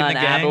up big on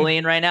gang.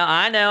 Abilene right now.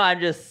 I know.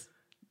 I'm just,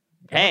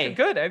 hey.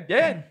 Good.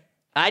 Yeah.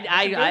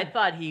 I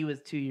thought he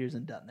was 2 years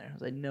and done there. I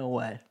was like, no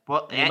way.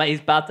 Well, he's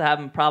about to have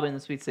him probably in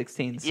the Sweet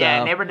 16. So. Yeah,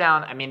 and they were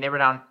down. They were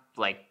down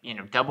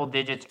double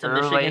digits To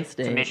early Michigan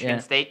State, to Michigan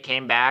yeah. State,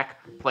 came back,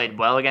 played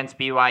well against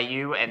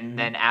BYU, and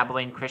then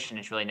Abilene Christian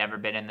has really never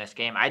been in this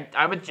game.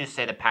 I would just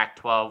say the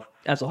Pac-12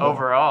 As a whole.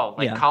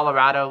 overall. Yeah.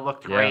 Colorado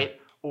looked Yeah.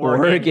 great.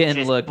 Oregon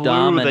just looked blew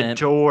dominant.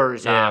 the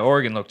doors Yeah, off.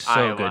 Oregon looked so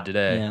Iowa. good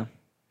today. Yeah.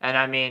 And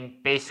I mean,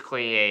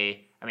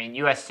 basically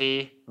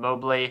USC,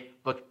 Mobley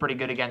looked pretty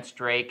good against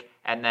Drake.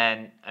 And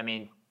then,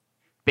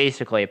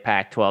 basically a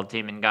Pac-12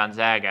 team in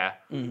Gonzaga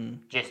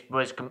just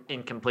was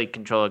in complete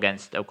control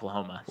against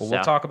Oklahoma. Well, So,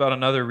 we'll talk about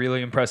another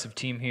really impressive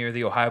team here,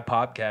 the Ohio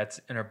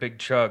Bobcats, in our big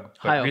chug.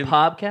 But Ohio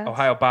Bobcats?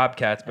 Ohio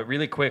Bobcats. But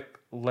really quick,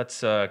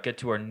 let's get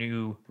to our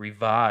new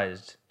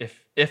revised,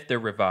 if they're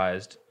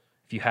revised,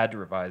 if you had to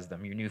revise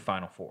them, your new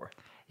Final Four.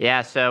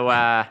 yeah,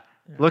 so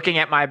looking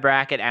at my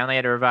bracket, I only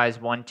had to revise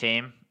one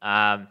team.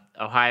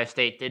 Ohio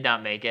State did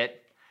not make it.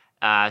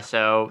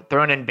 So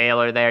throwing in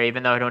Baylor there,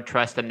 even though I don't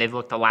trust them, they've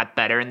looked a lot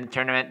better in the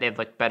tournament. They've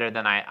looked better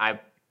than I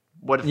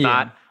would have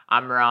thought.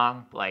 I'm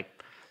wrong.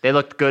 They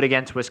looked good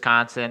against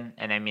Wisconsin,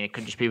 and it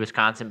could just be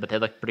Wisconsin, but they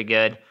looked pretty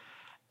good.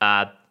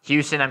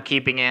 Houston, I'm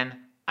keeping in.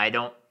 I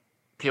don't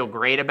feel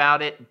great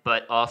about it,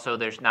 but also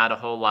there's not a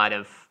whole lot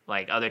of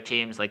other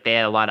teams. They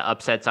had a lot of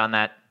upsets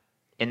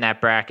in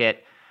that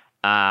bracket.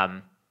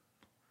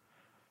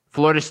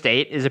 Florida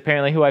State is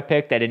apparently who I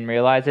picked. I didn't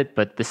realize it,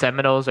 but the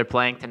Seminoles are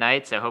playing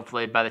tonight, so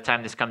hopefully by the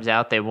time this comes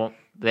out, they will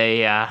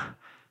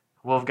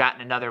have gotten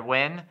another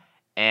win.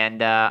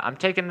 And I'm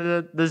taking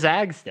the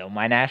Zags still,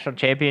 my national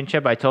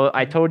championship. I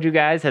told you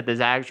guys that the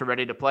Zags were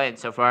ready to play, and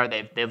so far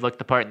they've looked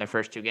the part in their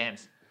first two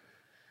games.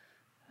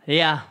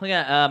 Yeah, look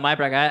at my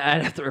bracket.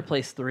 I'd have to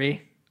replace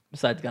 3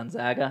 besides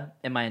Gonzaga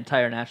in my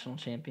entire national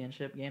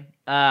championship game.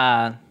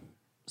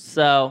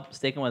 So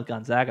sticking with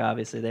Gonzaga,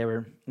 obviously they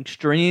were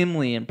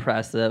extremely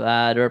impressive.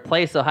 To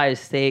replace Ohio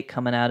State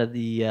coming out of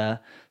the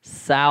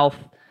South,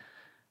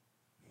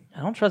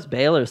 I don't trust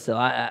Baylor still.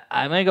 I'm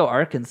gonna go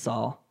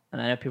Arkansas.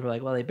 And I know people are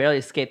like, well, they barely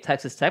escaped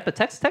Texas Tech, but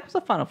Texas Tech was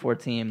a Final Four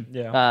team.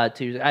 Yeah.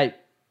 Pretty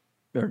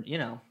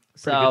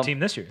Good team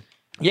this year.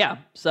 Yeah.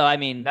 So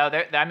No,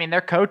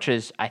 their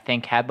coaches I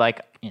think had he's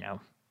 9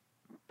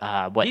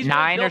 really or built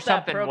that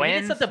something program. wins.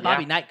 He did something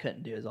Bobby Knight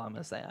couldn't do, is all I'm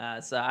gonna say.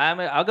 So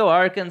I'll go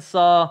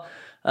Arkansas.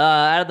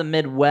 Out of the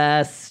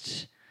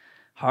Midwest,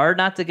 hard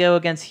not to go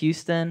against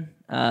Houston.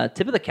 Tip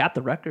of the cap,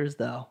 the Rutgers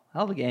though,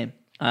 hell of a game.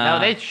 No,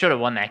 they should have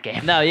won that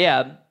game. No,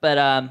 yeah,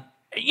 but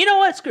you know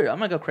what? Screw it. I'm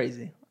gonna go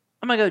crazy.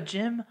 I'm gonna go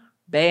Jim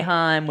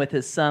Boeheim with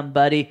his son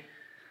Buddy.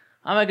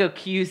 I'm gonna go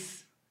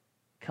Cuse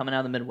coming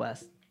out of the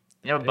Midwest.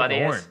 You know what Buddy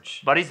is?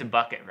 Orange. Buddy's a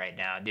bucket right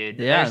now, dude.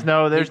 Yeah, There's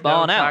no he's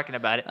balling out. talking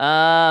about it.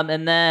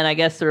 And then I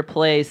guess to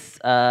replace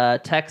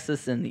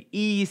Texas in the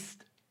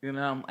East,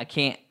 I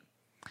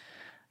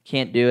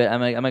can't do it. I'm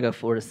gonna go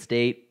Florida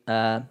State.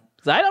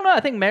 Because I don't know. I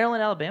think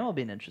Maryland, Alabama will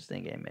be an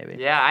interesting game,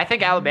 maybe. Yeah, I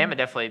think Alabama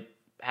definitely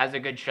has a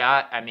good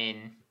shot. But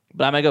I'm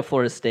gonna go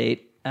Florida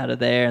State out of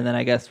there, and then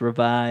I guess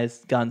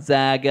revise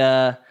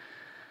Gonzaga.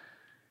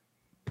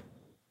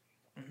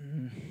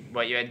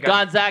 what you had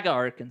Gonzaga,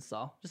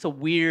 Arkansas.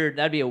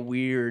 That'd be a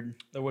weird.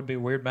 That would be a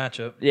weird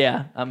matchup.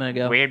 Yeah, I'm gonna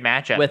go weird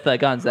matchup. with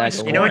Gonzaga.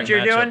 You know what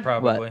Scoring you're matchup, doing?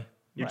 Probably. What?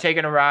 You're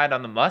taking a ride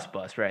on the Must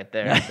Bus right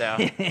there. So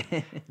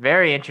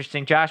very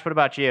interesting. Josh, what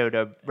about you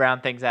to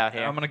round things out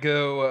here? I'm going to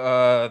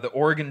go the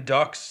Oregon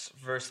Ducks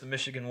versus the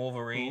Michigan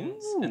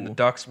Wolverines. Ooh. And the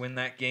Ducks win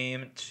that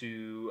game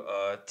to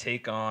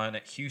take on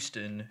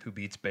Houston, who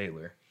beats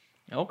Baylor.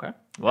 Okay.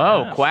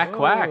 Whoa, Yeah. quack,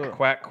 quack. Quack,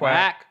 quack.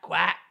 Quack,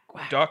 quack,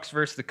 quack. Ducks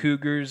versus the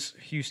Cougars.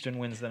 Houston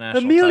wins the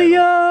national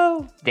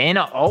Emilio.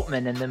 Dana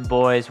Altman and them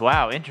boys.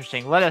 Wow,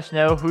 interesting. Let us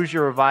know who's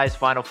your revised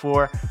Final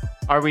Four.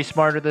 Are we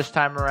smarter this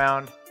time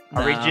around?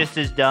 Are we No. just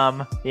as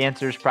dumb? The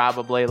answer is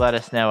probably. Let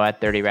us know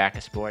at 30 Rack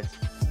of Sports.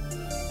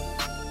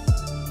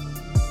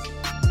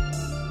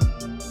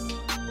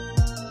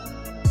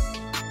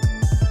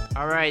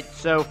 All right,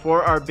 so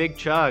for our big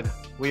chug,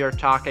 we are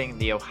talking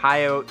the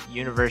Ohio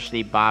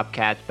University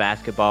Bobcats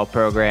basketball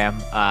program.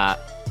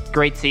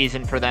 Great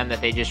season for them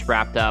that they just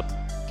wrapped up,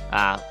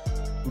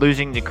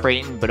 losing to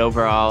Creighton, but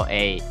overall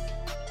a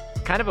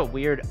kind of a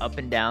weird up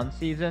and down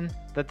season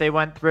that they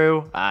went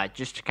through.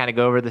 Just to kind of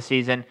go over the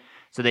season.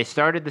 So they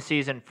started the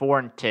season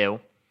 4-2.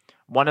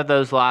 One of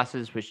those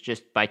losses was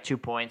just by 2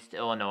 points to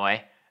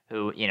Illinois,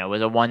 who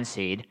was a 1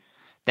 seed.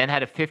 Then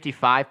had a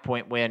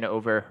 55-point win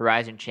over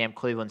Horizon champ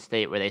Cleveland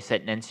State, where they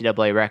set an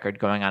NCAA record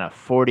going on a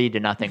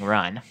 40-0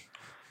 run.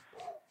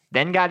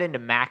 Then got into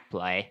MAC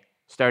play,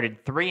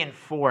 started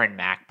 3-4 in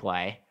MAC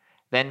play.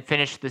 Then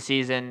finished the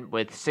season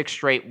with 6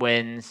 straight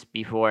wins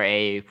before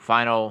a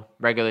final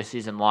regular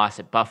season loss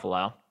at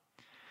Buffalo.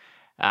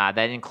 That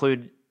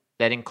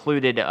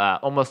included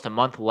almost a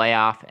month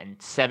layoff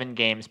and 7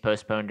 games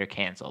postponed or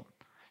canceled.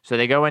 So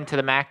they go into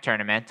the MAC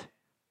tournament,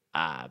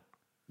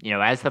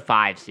 as the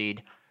 5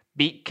 seed,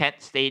 beat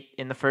Kent State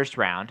in the first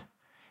round,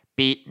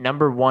 beat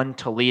number 1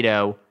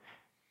 Toledo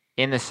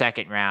in the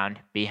second round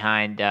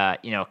behind, a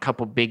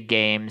couple big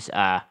games.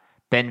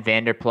 Ben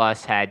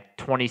Vanderplas had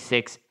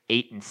 26,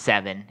 8, and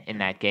 7 in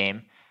that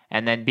game.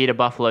 and then beat a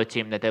Buffalo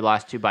team that they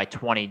lost to by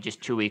 20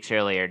 just 2 weeks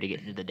earlier to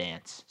get into the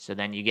dance. So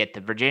then you get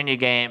the Virginia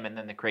game and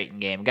then the Creighton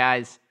game.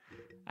 Guys,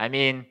 I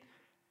mean,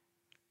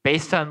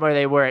 based on where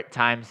they were at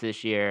times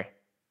this year,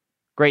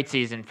 great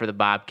season for the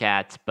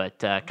Bobcats, but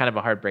kind of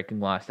a heartbreaking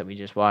loss that we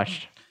just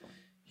watched.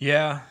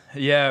 Yeah,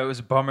 it was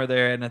a bummer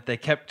there, and that they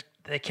kept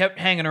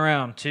hanging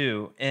around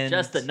too, and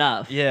Just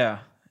enough. Yeah,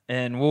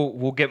 and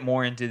we'll get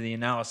more into the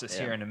analysis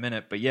here in a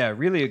minute, but yeah,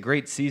 really a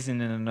great season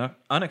and an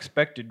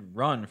unexpected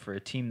run for a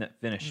team that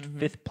finished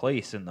 5th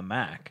place in the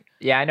MAC.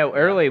 Yeah, I know.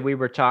 Early we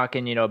were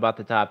talking, about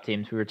the top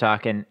teams. We were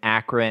talking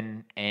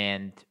Akron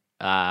and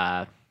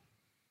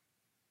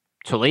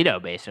Toledo,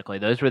 basically.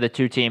 Those were the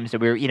two teams that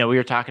we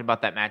were talking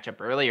about that matchup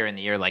earlier in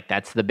the year. Like,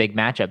 that's the big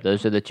matchup.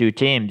 Those are the two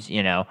teams,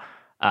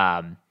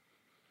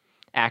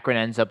 Akron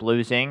ends up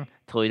losing,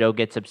 Toledo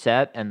gets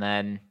upset, and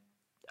then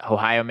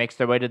Ohio makes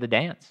their way to the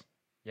dance.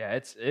 Yeah,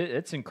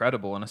 it's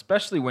incredible, and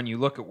especially when you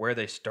look at where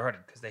they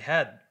started, because they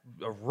had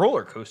a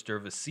roller coaster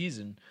of a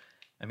season.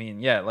 I mean,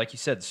 yeah, like you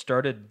said,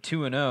 started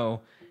 2-0,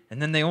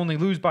 and then they only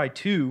lose by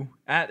 2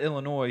 at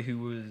Illinois, who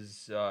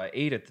was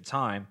 8 at the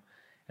time.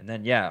 And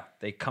then, yeah,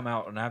 they come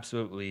out and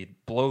absolutely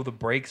blow the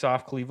brakes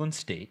off Cleveland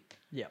State.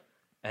 Yeah.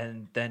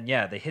 And then,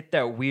 yeah, they hit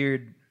that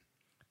weird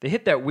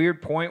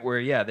point where,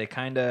 yeah, they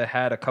kind of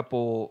had a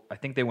couple, I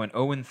think they went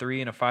 0-3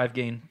 in a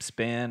 5-game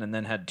span and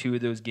then had 2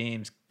 of those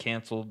games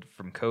canceled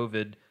from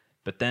COVID.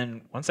 But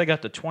then once they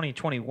got to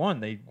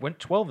 2021, they went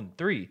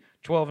 12-3,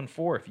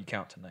 12-4 if you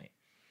count tonight.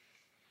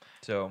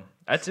 So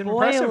that's an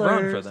impressive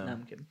run for them. No,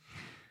 I'm kidding.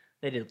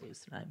 They did lose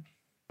tonight.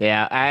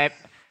 Yeah, I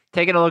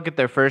taking a look at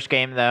their first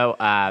game, though.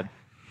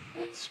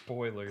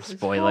 Spoilers. It's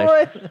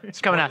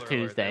coming out Spoiler alert,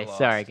 Tuesday. they lost.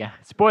 Sorry, guys.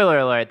 Spoiler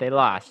alert, they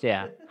lost,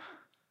 yeah.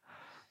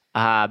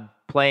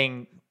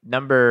 Playing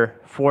number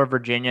 4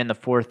 Virginia in the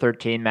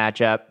 4-13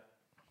 matchup.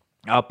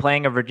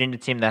 Playing a Virginia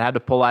team that had to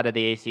pull out of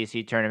the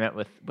ACC tournament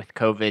with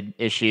COVID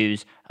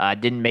issues.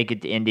 Didn't make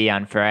it to Indy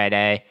on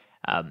Friday.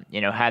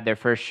 Had their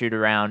first shoot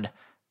around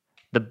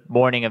the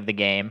morning of the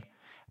game.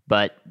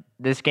 But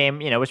this game,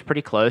 was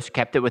pretty close.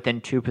 Kept it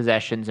within 2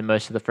 possessions in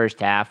most of the first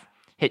half.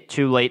 Hit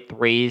 2 late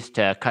threes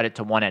to cut it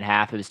to 1 at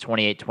half. It was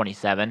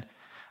 28-27.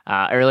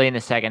 Early in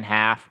the second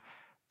half,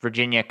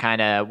 Virginia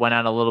kind of went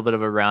on a little bit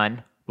of a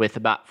run with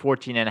about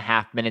 14 and a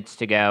half minutes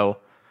to go.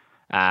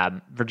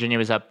 Virginia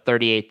was up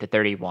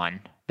 38-31.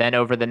 Then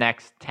over the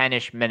next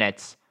 10-ish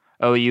minutes,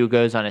 OU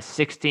goes on a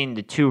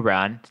 16-2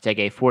 run to take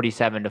a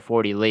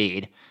 47-40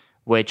 lead,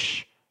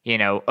 which,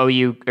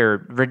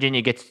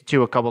 Virginia gets to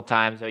 2 a couple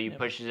times. OU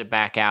pushes it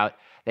back out.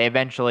 They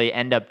eventually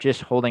end up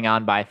just holding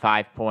on by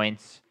 5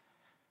 points.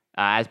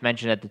 As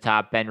mentioned at the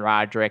top, Ben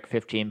Roderick,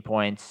 15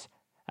 points.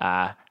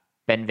 Ben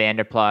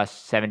Vanderplas,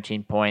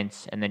 17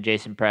 points. And then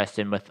Jason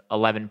Preston with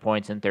 11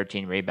 points and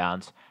 13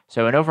 rebounds.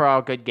 So an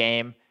overall good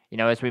game.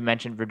 As we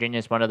mentioned, Virginia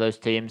is one of those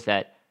teams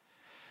that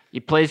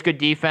plays good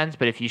defense,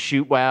 but if you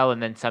shoot well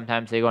and then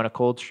sometimes they go on a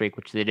cold streak,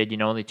 which they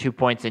did, only 2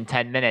 points in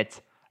 10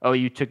 minutes,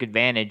 OU took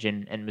advantage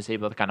and was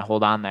able to kind of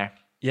hold on there.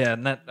 Yeah,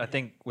 and that, I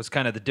think, was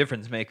kind of the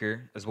difference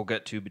maker, as we'll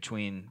get to,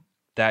 between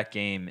that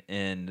game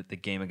and the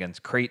game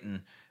against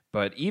Creighton.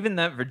 But even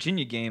that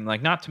Virginia game,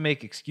 not to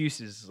make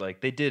excuses,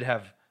 they did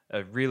have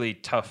a really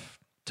tough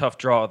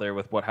draw there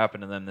with what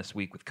happened to them this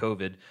week with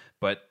COVID.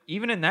 But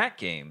even in that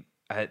game,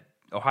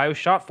 Ohio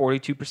shot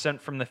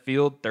 42% from the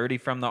field, 30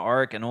 from the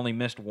arc, and only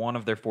missed 1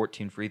 of their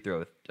 14 free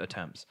throw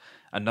attempts.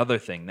 Another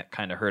thing that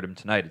kind of hurt them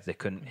tonight is they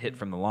couldn't hit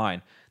from the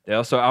line. They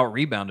also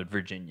out-rebounded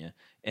Virginia.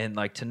 And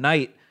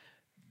tonight,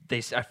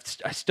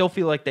 I still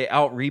feel like they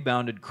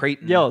out-rebounded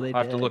Creighton. They I'll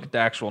have to did. look at the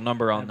actual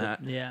number on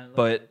that. Yeah,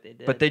 But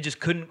they just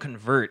couldn't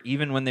convert.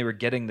 Even when they were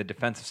getting the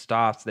defensive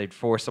stops, they'd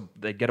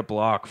get a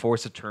block,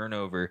 force a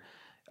turnover,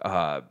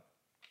 shut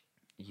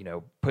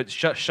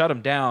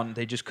them down.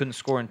 They just couldn't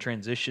score in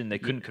transition. They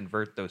couldn't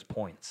convert those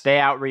points. They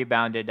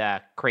out-rebounded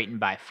Creighton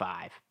by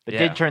 5, but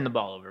Yeah. did turn the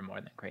ball over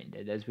more than Creighton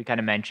did. As we kind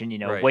of mentioned,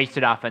 Right.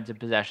 wasted offensive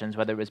possessions,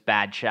 whether it was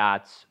bad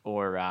shots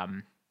or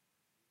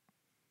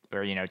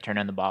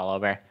turning the ball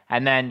over.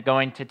 And then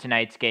going to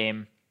tonight's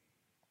game,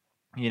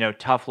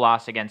 tough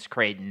loss against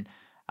Creighton,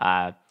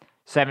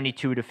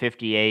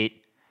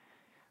 72-58.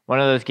 One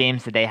of those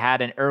games that they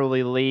had an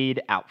early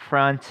lead out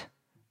front,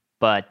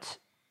 but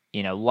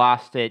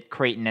lost it.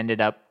 Creighton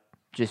ended up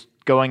just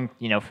going,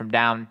 from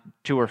down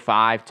 2 or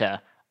 5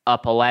 to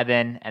up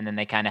 11, and then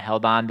they kind of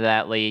held on to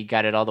that lead,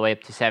 got it all the way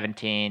up to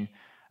 17.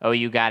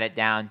 OU got it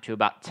down to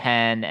about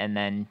 10, and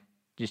then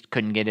just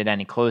couldn't get it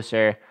any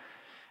closer.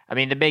 I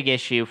mean, the big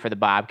issue for the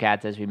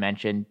Bobcats, as we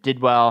mentioned, did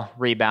well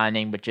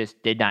rebounding, but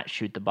just did not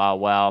shoot the ball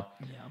well.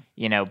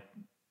 Yeah.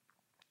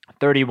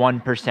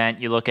 31%.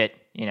 You look at,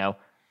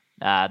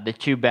 the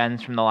 2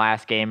 bends from the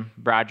last game.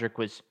 Broderick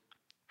was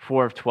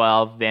 4 of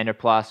 12.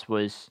 Vanderplas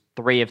was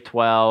 3 of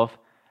 12.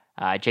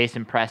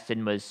 Jason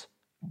Preston was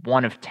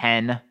 1 of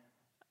 10.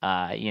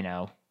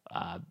 The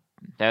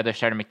other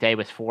starter, McDay,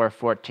 was 4 of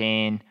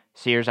 14.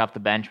 Sears off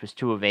the bench was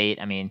 2 of 8.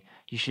 I mean,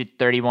 you shoot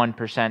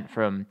 31%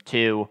 from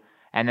 2.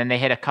 And then they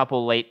hit a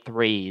couple late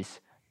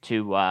threes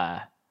to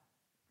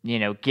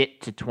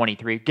get to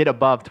 23, get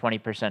above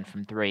 20%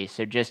 from three.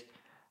 So just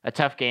a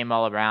tough game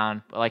all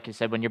around. Like you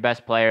said, when your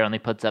best player only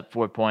puts up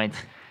 4 points,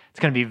 it's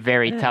going to be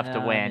very tough to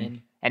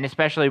win. And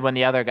especially when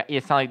the other guy,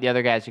 it's not like the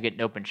other guys are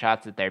getting open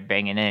shots that they're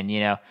banging in,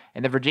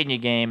 In the Virginia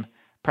game,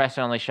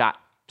 Preston only shot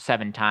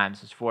 7 times.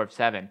 It was 4 of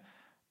 7,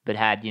 but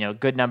had, a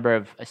good number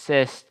of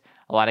assists.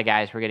 A lot of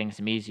guys were getting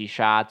some easy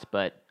shots,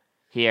 but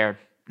here,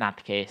 not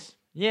the case.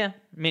 Yeah,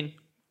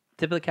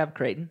 typically have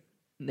Creighton.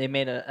 They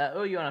made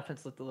OU on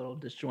offense looked a little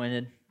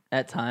disjointed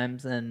at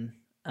times, and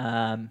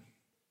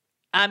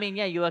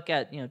you look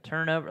at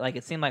turnover. Like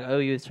it seemed like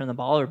OU was turning the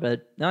ball over,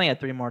 but they only had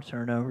 3 more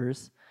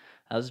turnovers.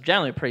 It was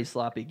generally a pretty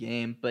sloppy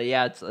game, but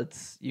yeah,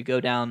 it's you go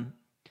down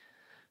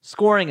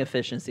scoring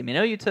efficiency.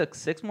 OU took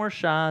 6 more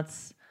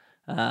shots,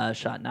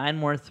 shot 9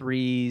 more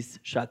threes,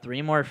 shot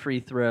 3 more free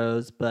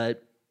throws,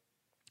 but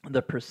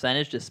the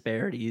percentage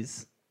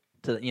disparities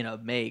to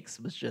makes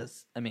was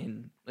just.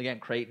 Again,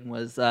 Creighton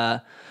was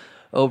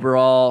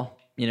overall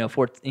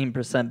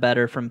 14%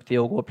 better from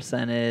field goal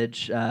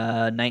percentage,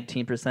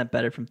 19%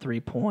 better from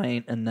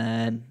 3-point, and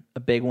then a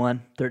big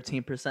one,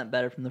 13%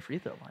 better from the free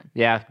throw line.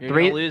 Yeah, You're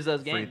going to lose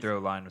those games. Free throw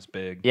line was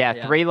big.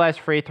 Yeah, 3 less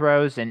free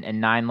throws and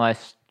 9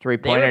 less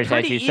 3-pointers,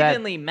 as you said. They were pretty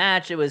evenly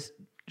matched. It was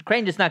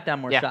Creighton just knocked down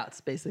more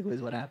shots, basically,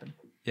 is what happened.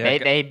 Yeah,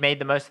 they made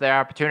the most of their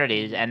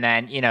opportunities, and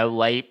then,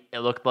 late, it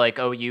looked like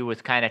OU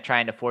was kind of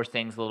trying to force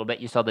things a little bit.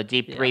 You saw the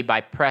deep 3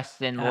 by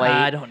Preston late.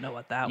 I don't know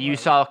what that was. You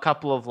saw a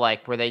couple of,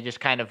 where they just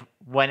kind of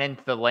went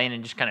into the lane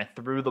and just kind of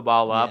threw the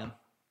ball up. Yeah.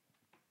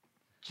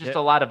 Just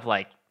a lot of,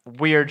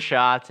 weird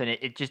shots, and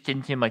it just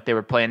didn't seem like they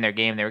were playing their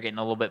game. They were getting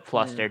a little bit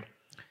flustered.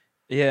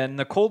 Yeah, and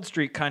the cold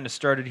streak kind of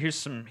started. Here's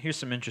some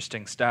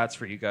interesting stats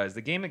for you guys.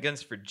 The game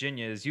against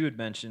Virginia, as you had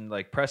mentioned,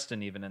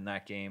 Preston even in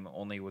that game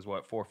only was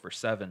 4 for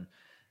 7.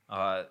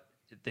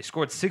 They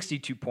scored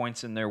 62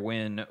 points in their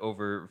win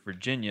over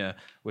Virginia,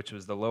 which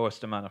was the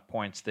lowest amount of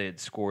points they had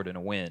scored in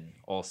a win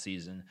all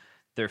season.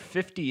 Their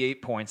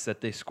 58 points that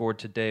they scored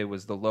today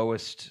was the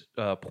lowest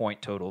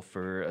point total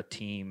for a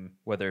team,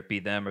 whether it be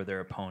them or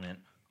their opponent,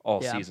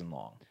 all season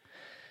long.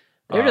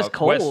 They're just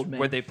cold, man.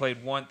 Where they played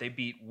they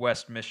beat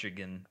West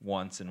Michigan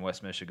once, and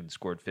West Michigan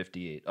scored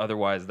 58.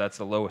 Otherwise, that's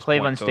the lowest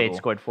Cleveland point total. State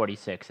scored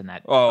 46 in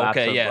that. Oh,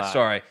 okay,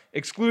 sorry.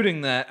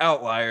 Excluding the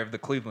outlier of the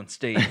Cleveland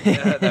State,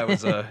 that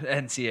was a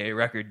NCAA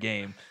record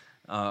game.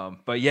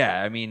 But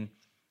yeah,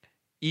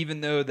 even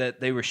though that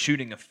they were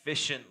shooting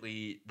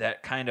efficiently,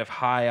 that kind of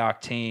high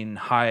octane,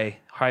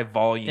 high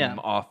volume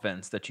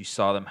offense that you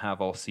saw them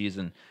have all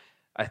season,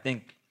 I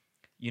think,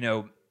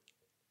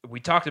 we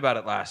talked about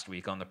it last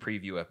week on the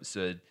preview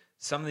episode.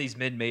 Some of these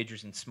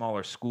mid-majors and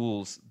smaller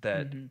schools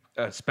that,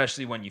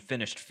 especially when you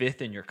finished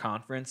 5th in your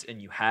conference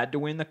and you had to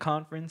win the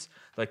conference,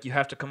 you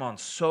have to come on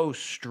so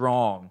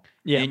strong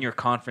in your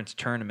conference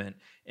tournament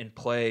and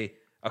play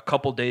a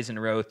couple days in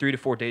a row, 3 to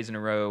 4 days in a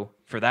row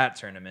for that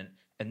tournament.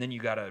 And then you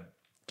got to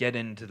get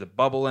into the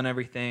bubble and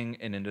everything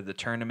and into the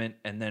tournament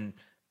and then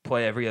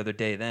play every other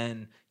day.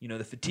 Then,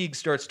 the fatigue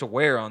starts to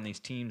wear on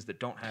these teams that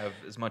don't have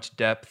as much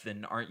depth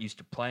and aren't used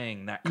to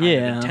playing that kind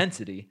of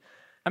intensity.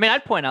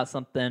 I'd point out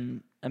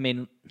something.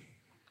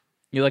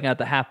 You're looking at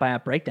the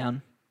half-by-half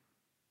breakdown.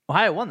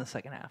 Ohio won the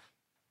second half.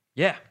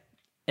 Yeah,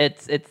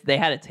 they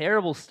had a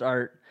terrible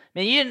start.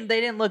 They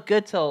didn't look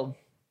good till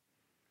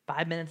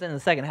 5 minutes into the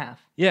second half.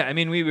 Yeah,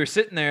 we were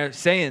sitting there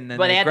saying that,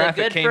 but they had the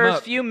graphic good came first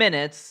up. few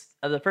minutes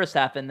of the first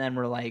half, and then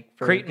we're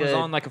Creighton was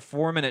on a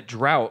 4-minute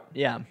drought.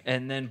 Yeah,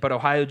 but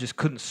Ohio just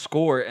couldn't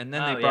score, and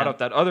then they brought up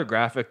that other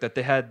graphic that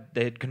they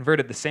had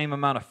converted the same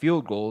amount of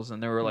field goals,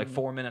 and there were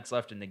 4 minutes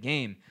left in the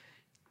game.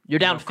 You're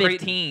down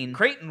 15.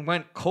 Creighton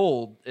went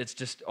cold. It's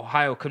just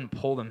Ohio couldn't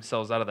pull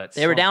themselves out of that.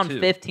 They were down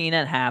 15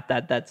 at half.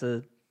 That's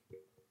a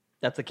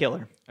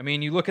killer.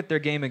 You look at their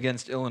game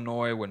against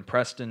Illinois when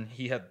Preston,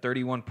 he had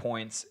 31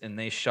 points, and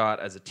they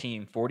shot as a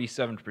team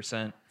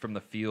 47% from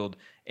the field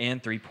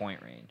and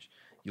 3-point range.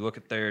 You look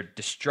at their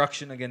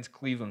destruction against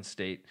Cleveland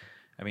State.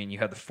 You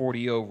had the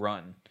 40-0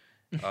 run.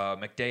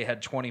 McDay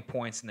had 20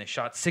 points, and they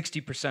shot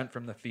 60%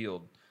 from the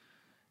field.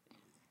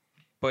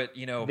 But,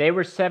 they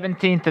were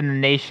 17th in the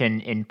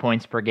nation in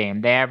points per game.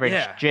 They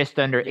averaged just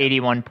under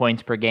 81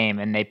 points per game,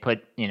 and they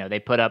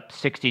put up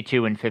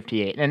 62 and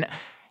 58. And,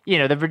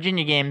 the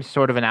Virginia game's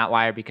sort of an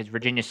outlier because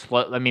Virginia is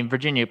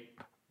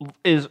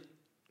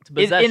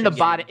in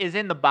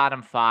the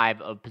bottom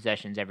 5 of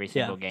possessions every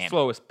single game.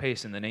 Slowest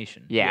pace in the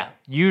nation. Yeah.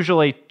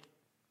 Usually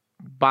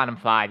bottom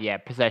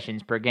 5,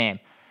 possessions per game.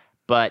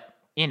 But,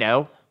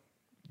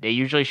 they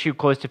usually shoot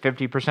close to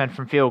 50%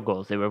 from field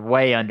goals. They were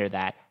way under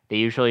that. They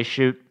usually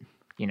shoot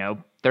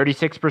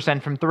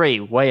 36% from 3,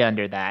 way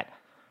under that.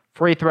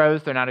 Free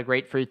throws, they're not a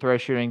great free throw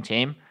shooting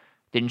team.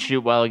 Didn't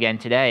shoot well again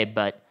today,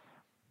 but,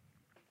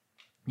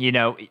 I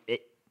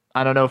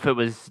don't know if it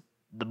was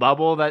the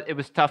bubble that it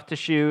was tough to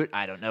shoot.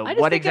 I don't know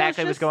what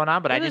exactly was going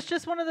on, but it was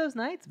just one of those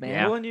nights, man.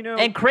 Yeah. Well,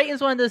 and Creighton's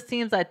one of those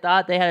teams I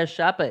thought they had a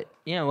shot, but,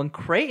 when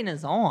Creighton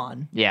is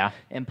on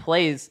and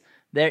plays,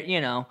 they're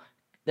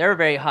a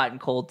very hot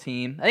and cold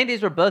team. I think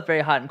these were both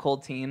very hot and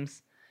cold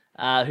teams.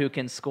 who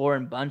can score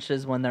in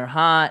bunches when they're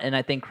hot. And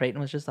I think Creighton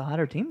was just a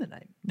hotter team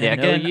tonight. Yeah,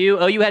 And again,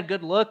 OU had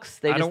good looks.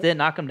 They I just don't- didn't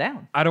knock them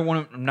down. I don't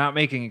want to. I'm not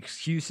making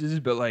excuses,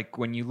 but like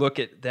when you look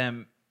at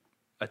them,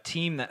 a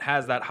team that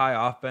has that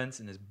high offense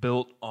and is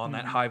built on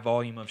that high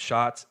volume of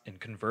shots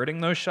and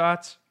converting those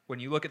shots, when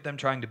you look at them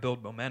trying to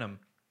build momentum,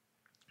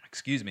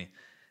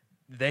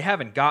 they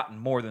haven't gotten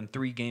more than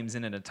 3 games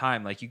in at a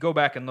time. Like you go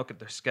back and look at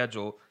their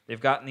schedule, they've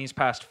gotten these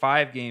past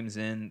 5 games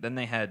in, then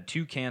they had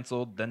 2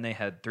 canceled, then they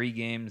had 3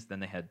 games,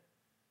 then they had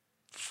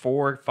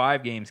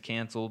 5 games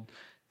canceled,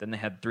 then they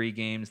had 3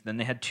 games, then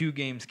they had 2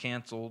 games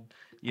canceled.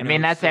 I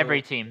mean, that's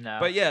every team, though.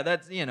 But yeah,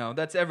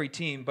 that's every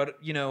team. But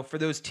for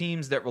those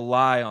teams that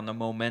rely on the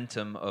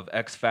momentum of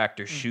X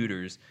factor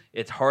shooters,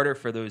 it's harder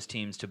for those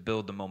teams to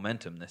build the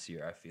momentum this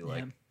year. I feel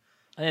like,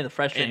 I think the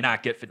frustrating and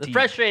not get fatigued. The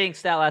frustrating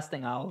stat, last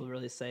thing I'll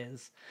really say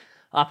is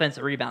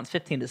offensive rebounds,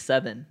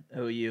 15-7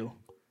 OU.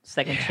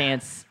 Second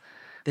chance.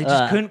 They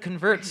just couldn't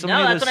convert so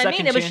many of that's those what I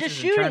mean. It was second just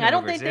chances and shooting. I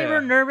don't turnovers, think they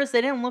were nervous.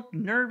 They didn't look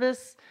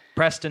nervous.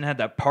 Preston had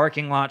that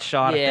parking lot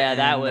shot. Yeah, at the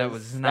that end.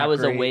 was not a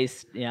great.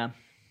 waste. Yeah.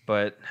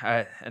 But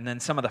and then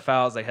some of the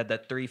fouls, they had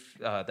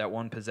that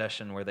one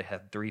possession where they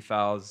had 3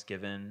 fouls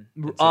given.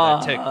 And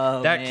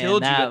so that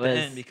killed you at the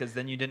end because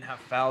then you didn't have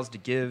fouls to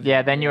give.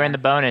 Yeah, then you were in the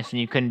bonus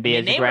and you couldn't be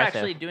as they aggressive. were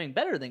actually doing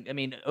better than. I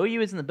mean, OU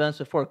was in the bonus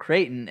before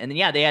Creighton, and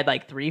then they had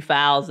like 3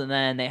 fouls, and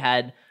then they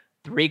had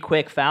 3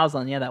 quick fouls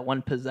on that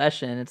one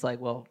possession. It's like,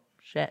 well,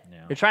 shit.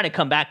 Yeah. You're trying to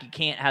come back. You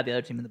can't have the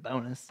other team in the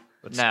bonus.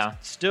 But No.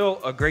 Still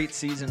a great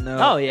season, though.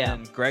 Oh, yeah.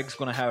 And Greg's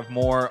going to have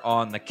more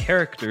on the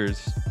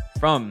characters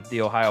from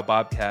the Ohio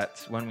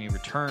Bobcats when we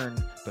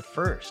return. But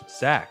first,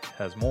 Zach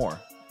has more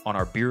on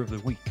our Beer of the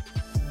Week.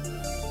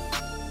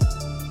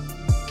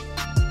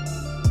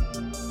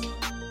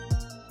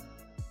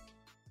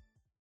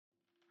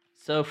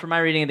 So for my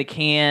reading of the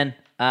can,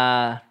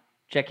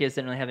 Jackie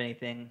didn't really have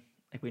anything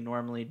like we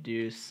normally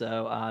do.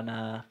 So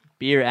on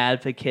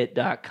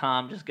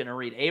beeradvocate.com, just going to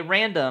read a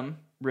random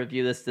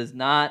review. This is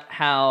not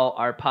how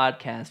our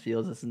podcast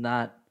feels. This is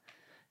not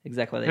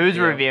exactly what they Who's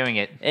feel. reviewing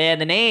it? And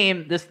the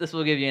name, this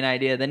will give you an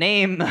idea. The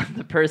name of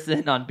the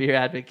person on Beer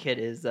Advocate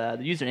is, the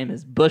username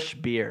is Bush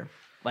Beer.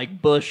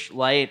 Like Bush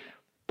Light.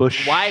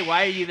 Bush. Why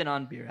are you even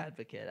on Beer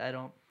Advocate? I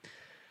don't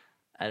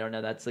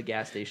know. That's a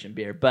gas station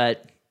beer.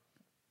 But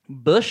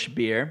Bush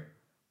Beer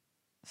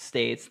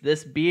states,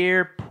 this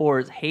beer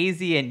pours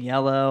hazy and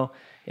yellow.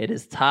 It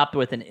is topped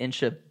with an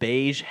inch of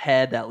beige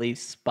head that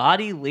leaves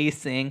spotty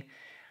lacing.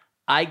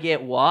 I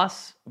get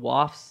wafts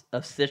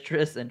of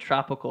citrus and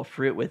tropical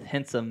fruit with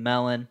hints of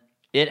melon.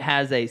 It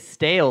has a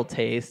stale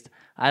taste.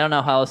 I don't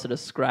know how else to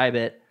describe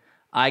it.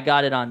 I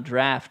got it on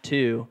draft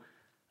too.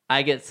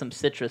 I get some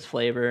citrus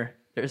flavor.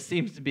 There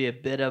seems to be a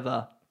bit of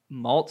a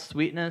malt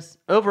sweetness.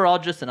 Overall,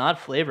 just an odd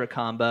flavor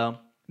combo.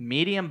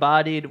 Medium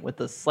bodied with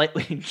a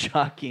slightly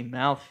chalky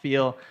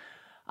mouthfeel.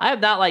 I have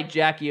not liked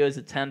Jackie O's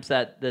attempts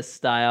at this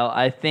style.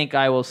 I think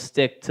I will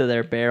stick to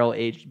their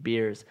barrel-aged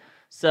beers.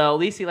 So at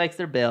least he likes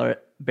their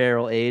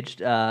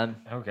barrel-aged.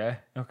 Okay.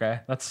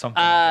 That's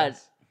something.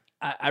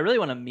 I really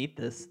want to meet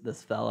this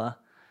fella.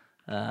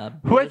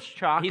 Who has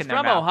chalk He's in their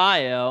from mouth?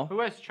 Ohio.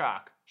 Who has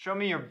chalk? Show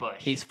me your bush.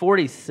 He's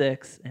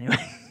 46. Anyway,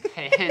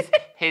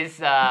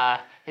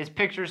 his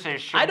picture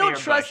says, "Show I me don't your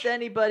trust bush."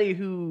 anybody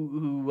whose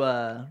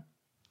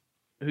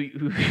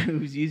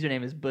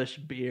username is Bush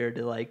Beer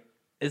to like.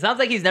 It sounds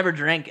like he's never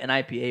drank an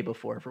IPA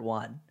before. For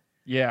one,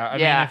 I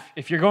mean,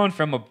 if you're going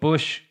from a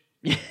bush,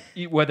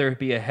 whether it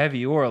be a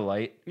heavy or a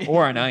light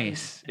or an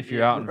ice, if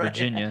you're out in Right.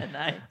 Virginia,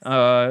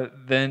 Nice.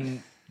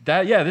 then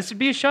this would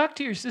be a shock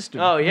to your system.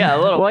 Oh yeah, a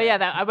little. Well, bit.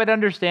 yeah, I would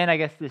understand, I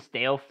guess, the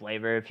stale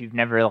flavor if you've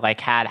never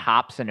had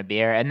hops in a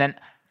beer, and then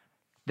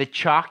the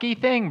chalky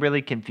thing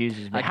really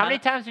confuses me. How many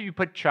times have you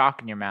put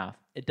chalk in your mouth?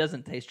 It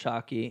doesn't taste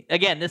chalky.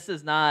 Again, this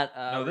is not.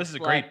 No, this is a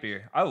great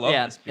beer. I love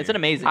this beer. It's an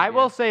amazing. I beer.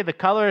 will say the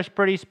color is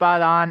pretty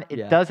spot on.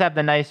 It does have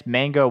the nice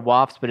mango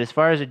wafts, but as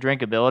far as the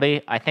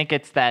drinkability, I think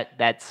it's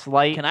that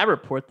slight. Can I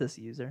report this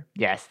user?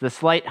 Yes, the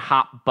slight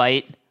hop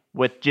bite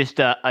with just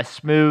a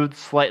smooth,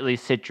 slightly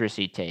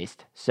citrusy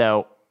taste.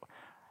 So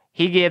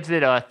he gives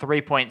it a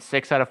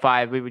 3.6 out of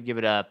 5. We would give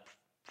it a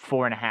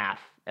 4.5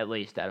 at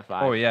least out of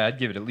 5. Oh yeah, I'd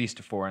give it at least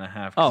a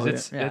 4.5. Oh,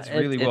 It's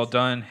really well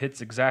done.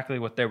 Hits exactly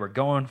what they were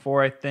going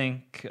for, I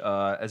think.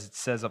 As it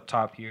says up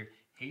top here,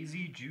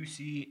 hazy,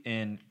 juicy,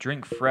 and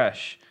drink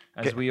fresh.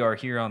 As we are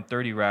here on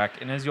 30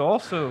 Rack, and as you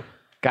also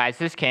Guys,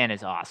 this can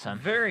is awesome.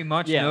 very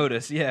much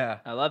notice, I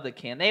love the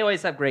can. They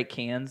always have great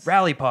cans.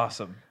 Rally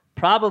Possum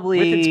Probably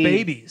with its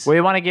babies. We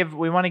want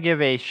to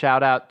give a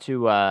shout out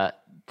to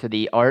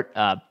the art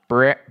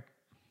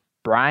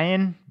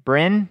Bryn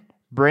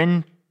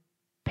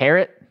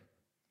Parrott,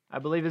 I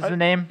believe is the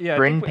name. Yeah,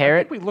 Bryn I think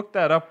Parrott. we looked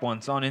that up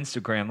once on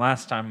Instagram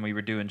last time we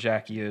were doing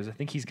Jackie O's. I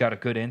think he's got a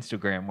good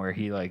Instagram where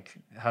he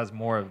has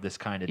more of this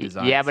kind of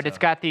design. Yeah, but it's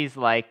got these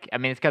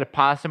it's got a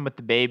possum with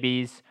the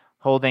babies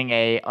holding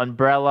a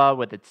umbrella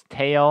with its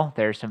tail.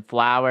 There's some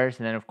flowers,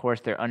 and then of course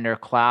they're under a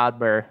cloud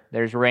where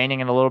there's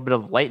raining and a little bit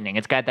of lightning.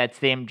 It's got that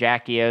same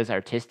Jackie O's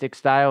artistic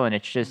style, and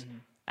it's just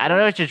I don't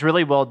know. It's just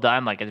really well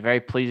done. Like, it's very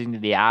pleasing to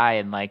the eye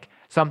and, like,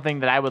 something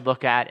that I would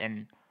look at.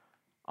 And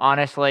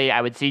honestly,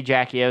 I would see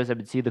Jackie O's. I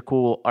would see the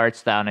cool art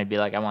style, and I'd be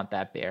like, I want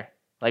that beer.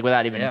 Like,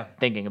 without even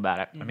thinking about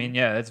it. I mean,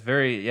 yeah,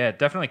 it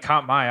definitely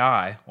caught my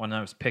eye when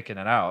I was picking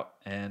it out.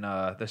 And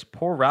this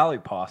poor rally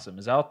possum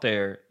is out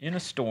there in a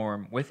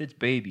storm with its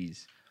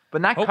babies.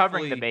 But not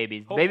covering the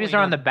babies. The babies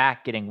are on the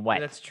back getting wet.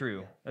 That's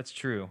true.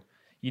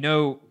 You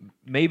know,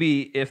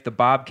 maybe if the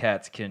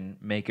Bobcats can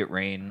make it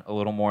rain a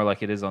little more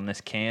like it is on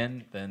this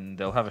can, then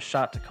they'll have a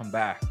shot to come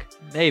back.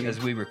 Maybe. As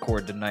we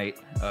record tonight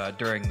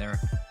during their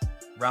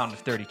round of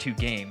 32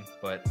 game.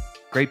 But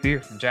great beer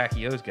from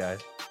Jackie O's, guys.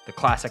 The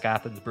classic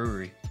Athens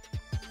brewery.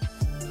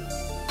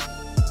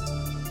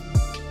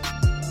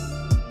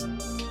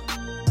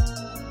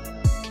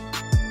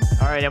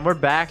 All right, and we're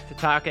back to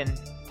talking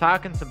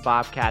some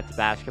Bobcats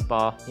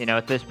basketball. You know,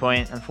 at this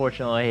point,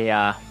 unfortunately,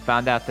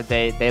 found out that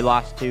they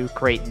lost to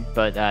Creighton,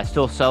 but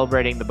still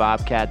celebrating the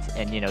Bobcats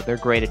and, you know, their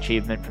great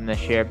achievement from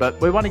this year. But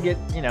we want to get,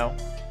 you know,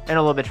 in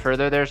a little bit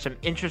further. There's some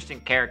interesting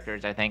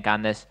characters, I think,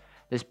 on this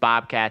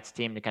Bobcats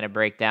team to kind of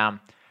break down.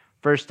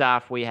 First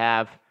off, we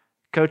have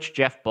Coach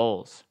Jeff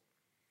Bowles.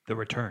 The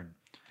return.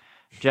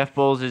 Jeff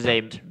Bowles is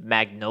a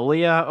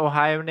Magnolia,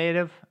 Ohio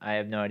native. I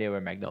have no idea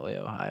where Magnolia,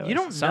 Ohio is. You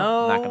don't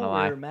know not gonna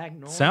lie. where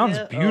Magnolia, Sounds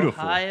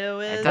beautiful.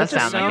 Ohio is? It does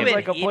sound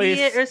like a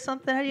place or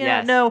something. How do you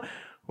Yes. not know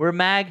where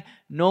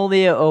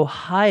Magnolia,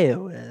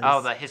 Ohio is?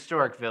 Oh, the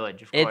historic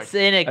village, of course.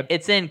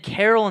 It's in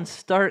Carroll and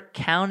Stark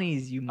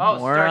counties. You Oh,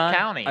 moron. Stark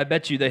County. I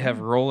bet you they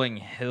have rolling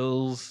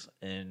hills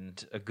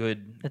and a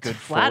good It's good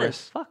flat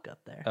forest. as fuck up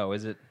there. Oh,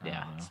 is it?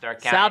 Yeah, I don't know.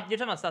 Stark County. You're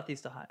talking about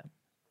Southeast Ohio.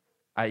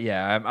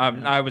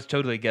 I was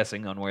totally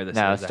guessing on where this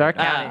No, is. Stark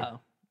County. Oh.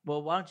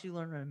 Well, why don't you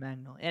learn where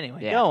Magnolia?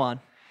 Anyway, Yeah. go on.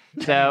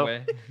 So,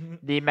 Anyway.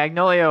 the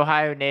Magnolia,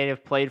 Ohio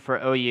native played for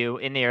OU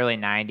in the early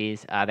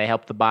 90s. They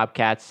helped the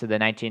Bobcats to the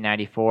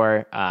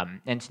 1994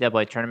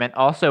 NCAA tournament.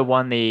 Also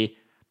won the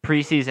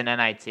preseason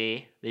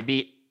NIT. They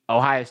beat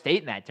Ohio State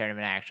in that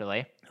tournament,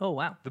 actually. Oh,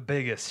 wow. The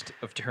biggest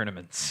of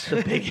tournaments.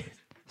 The biggest.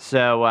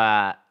 So,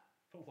 The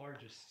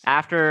largest.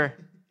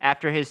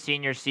 after his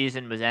senior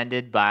season was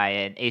ended by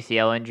an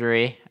ACL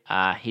injury,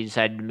 he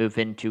decided to move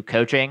into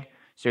coaching.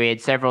 So he had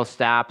several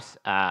stops,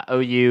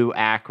 OU,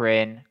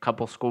 Akron, a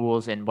couple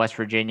schools in West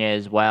Virginia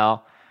as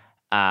well.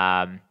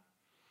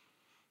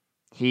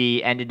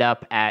 He ended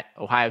up at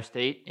Ohio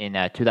State in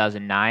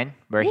 2009,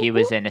 where he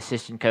was an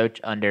assistant coach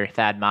under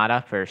Thad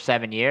Matta for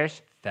 7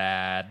 years.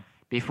 Thad.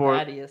 Before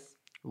Thaddeus.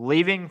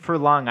 leaving for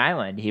Long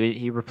Island,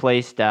 he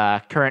replaced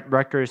current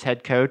Rutgers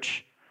head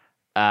coach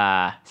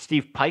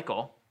Steve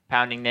Peichel,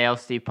 Pounding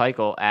Nails Steve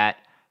Peichel, at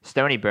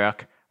Stony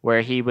Brook,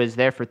 where he was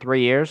there for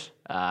 3 years.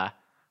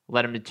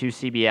 Led him to 2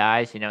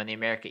 CBIs. You know, in the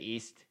America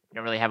East, you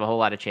don't really have a whole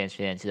lot of chance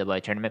for the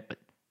NCAA tournament, but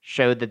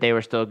showed that they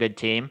were still a good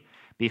team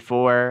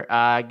before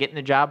getting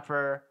the job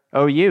for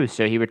OU.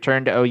 So he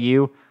returned to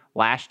OU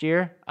last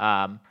year.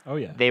 Oh,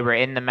 yeah. They were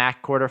in the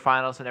MAC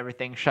quarterfinals and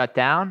everything shut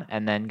down,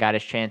 and then got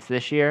his chance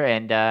this year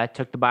and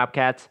took the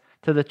Bobcats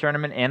to the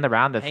tournament and the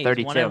round of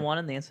 32. He's 1-1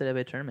 in the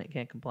NCAA tournament.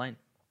 Can't complain.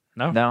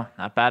 No. No,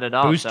 not bad at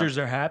all. Boosters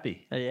are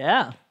happy.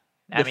 Yeah.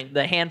 I mean,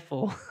 the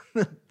handful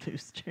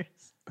boosters.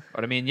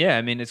 But I mean,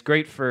 it's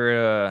great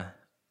for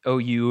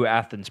OU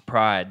Athens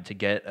pride to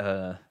get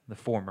the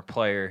former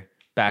player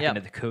back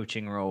into the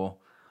coaching role.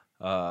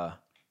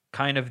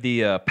 Kind of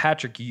the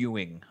Patrick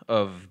Ewing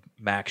of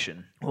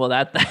Maction. Well,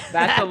 that's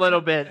a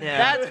little bit.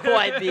 Yeah. That's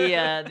quite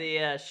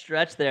the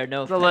stretch there.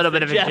 No, It's a little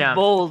bit of a Jeff jump.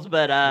 Bowles,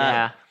 but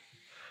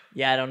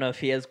Yeah. I don't know if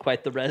he has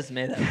quite the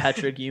resume that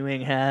Patrick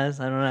Ewing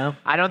has. I don't know.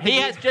 I don't think He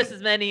has just as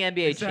many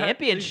NBA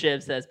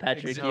championships as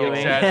Patrick Ewing.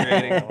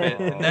 Exaggerating a bit.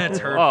 And that's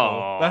hurtful.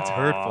 Oh. That's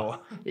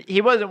hurtful. He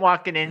wasn't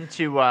walking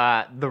into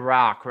the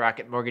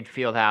Rocket Mortgage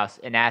Fieldhouse,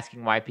 and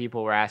asking why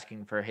people were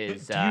asking for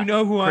his Do you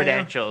know who I am?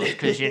 credentials,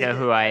 because you know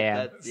who I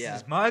am. This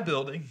is my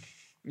building.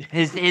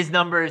 His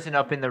number isn't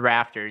up in the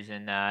rafters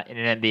in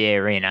an NBA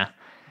arena.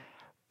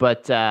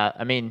 But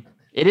I mean,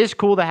 it is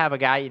cool to have a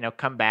guy,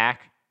 come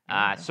back.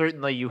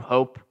 Certainly, you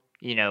hope,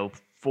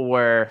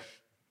 for.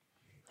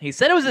 He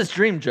said it was his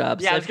dream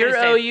job. Yeah, I so was if you're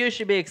gonna say- OU, you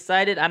should be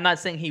excited. I'm not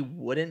saying he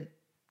wouldn't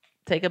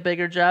take a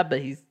bigger job,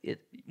 but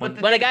when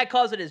the a guy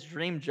calls it his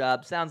dream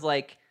job, sounds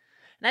like.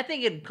 And I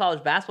think in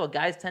college basketball,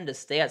 guys tend to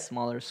stay at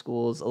smaller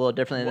schools a little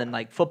differently than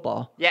like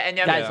football. Yeah, and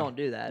Guys don't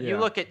do that. You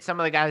look at some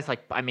of the guys,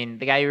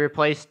 the guy who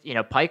replaced,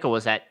 Peichel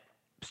was at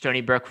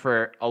Stony Brook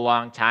for a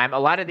long time. A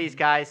lot of these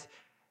guys,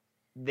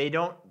 they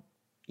don't,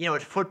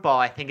 at football,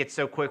 I think it's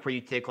so quick where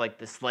you take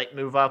the slight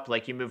move up,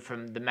 you move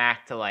from the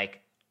MAC to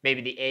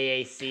maybe the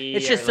AAC.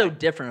 It's just so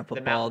different in the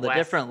football. Mountain The West.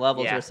 different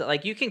levels Yeah. are so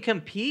you can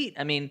compete.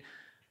 I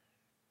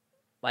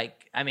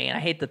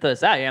hate to throw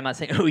this out here. I'm not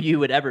saying OU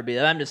would ever be.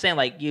 I'm just saying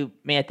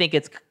I think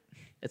it's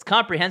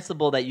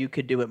comprehensible that you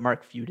could do what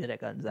Mark Few did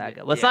at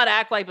Gonzaga. Let's not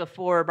act like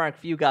before Mark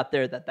Few got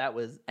there that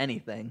was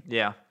anything.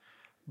 Yeah.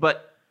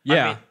 But,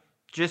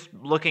 just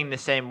looking the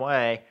same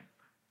way,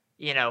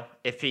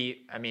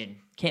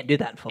 Can't do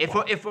that in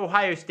football. if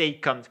Ohio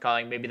State comes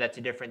calling, maybe that's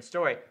a different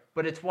story.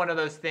 But it's one of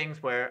those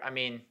things where,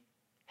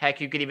 Heck,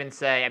 you could even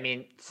say, I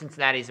mean,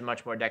 Cincinnati's a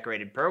much more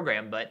decorated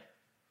program, but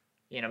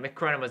Mick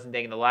Cronin wasn't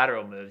taking the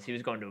lateral moves. He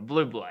was going to a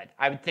blue blood.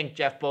 I would think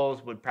Jeff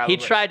Bowles would probably.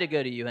 He tried to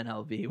go to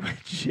UNLV,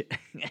 which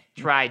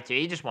tried to.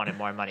 He just wanted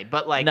more money.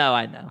 But no,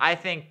 I know. I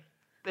think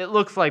it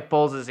looks like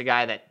Bowles is a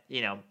guy that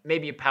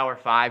maybe a Power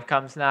 5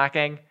 comes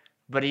knocking,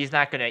 but he's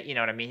not gonna. You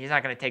know what I mean? He's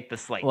not gonna take the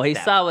slate. Well, he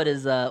step. saw what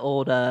his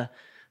old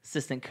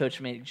assistant coach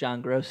mate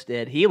John Gross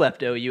did. He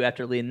left OU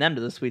after leading them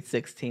to the Sweet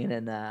 16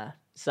 and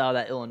saw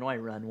that Illinois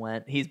run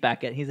went. He's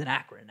in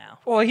Akron now.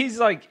 Well,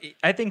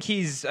 I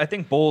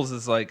think Bowles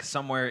is like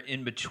somewhere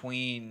in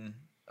between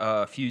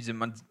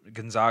Fusion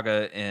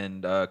Gonzaga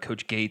and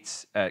Coach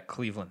Gates at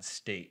Cleveland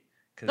State.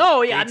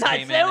 Oh yeah, Gates I'm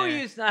not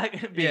saying OU's not going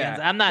to be. Yeah.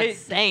 I'm not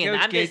saying. Coach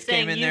I'm Gates just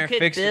saying came in you there, could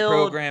fixed build the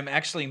program,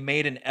 actually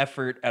made an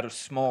effort at a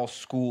small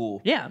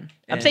school. Yeah, I'm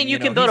And, saying you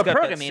can build he's a got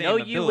that program. same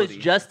OU was ability.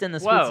 just in the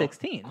Sweet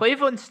 16.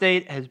 Cleveland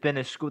State has been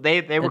a school.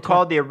 They were That's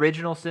called the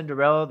original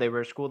Cinderella. They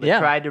were a school that Yeah.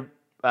 tried to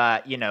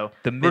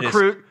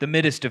the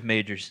middest of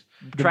majors.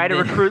 Try to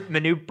recruit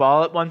Manute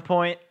Ball at one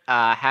point.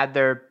 Had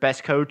their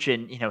best coach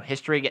in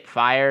history get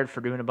fired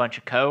for doing a bunch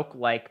of coke.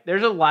 Like,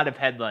 there's a lot of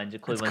headlines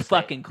at Cleveland It's State.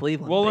 fucking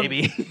Cleveland, Well,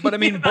 baby. but I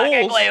mean,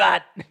 Fucking Bowles.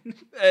 Cleveland.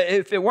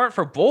 If it weren't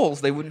for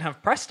Bowles, they wouldn't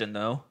have Preston,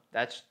 though.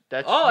 That's.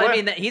 Oh, I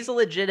mean, he's a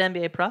legit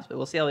NBA prospect.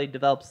 We'll see how he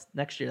develops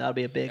next year. That'll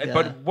be a big.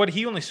 But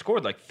he only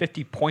scored like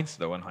 50 points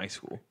though in high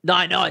school. No,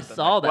 I know. I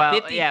saw that. Well,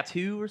 52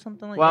 yeah. or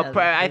something like well, that.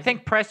 I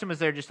think Preston was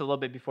there just a little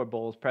bit before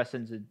Bowles.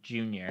 Preston's a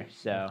junior,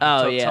 so.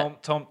 Oh, Tell- yeah.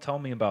 Tell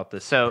me about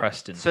this So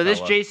Preston. So this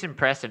fella. Jason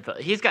Preston,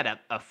 he's got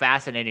a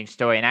fascinating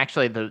story, and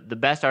actually the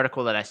best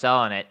article that I saw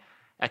on it,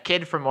 a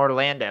kid from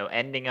Orlando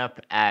ending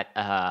up at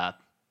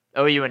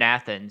OU in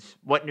Athens.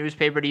 What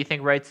newspaper do you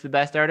think writes the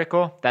best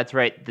article? That's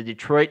right, the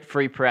Detroit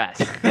Free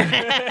Press.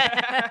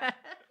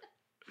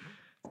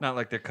 It's not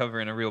like they're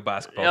covering a real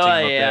basketball Oh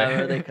team up yeah, there.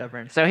 what are they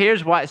covering? So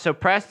here's why. So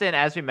Preston,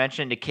 as we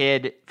mentioned, a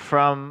kid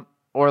from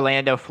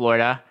Orlando,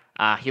 Florida.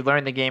 He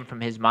learned the game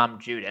from his mom,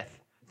 Judith.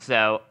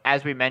 So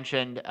as we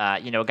mentioned, a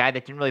guy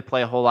that didn't really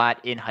play a whole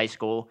lot in high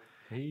school.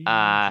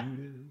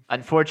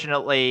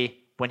 Unfortunately,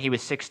 when he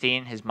was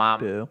 16, his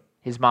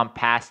mom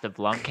passed of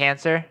lung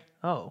cancer.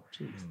 Oh,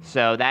 jeez.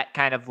 So that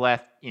kind of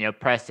left,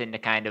 Preston to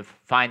kind of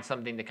find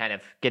something to kind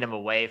of get him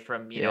away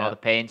from, all the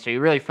pain. So he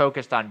really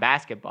focused on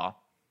basketball.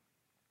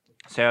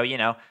 So,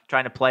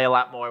 trying to play a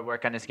lot more,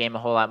 work on his game a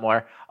whole lot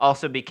more.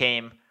 Also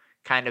became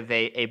kind of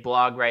a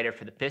blog writer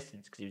for the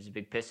Pistons because he was a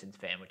big Pistons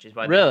fan, which is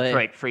why the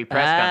Detroit Free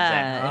Press comes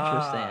in.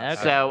 Interesting.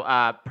 Okay.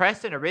 So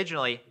Preston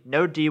originally,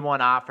 no D1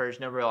 offers,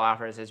 no real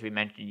offers, as we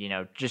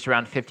mentioned, just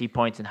around 50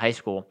 points in high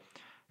school.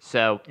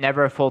 So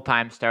never a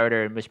full-time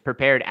starter, and was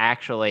prepared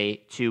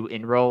actually to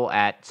enroll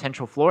at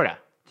Central Florida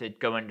to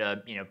go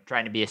into,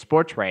 trying to be a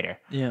sports writer.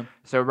 Yeah.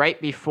 So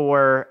right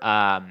before,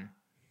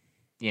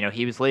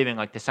 he was leaving,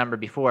 like the summer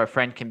before, a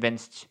friend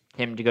convinced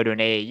him to go to an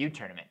AAU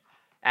tournament.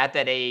 At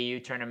that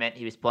AAU tournament,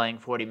 he was playing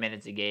 40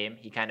 minutes a game.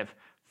 He kind of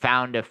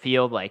found a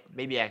field like,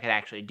 maybe I could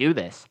actually do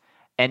this.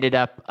 Ended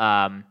up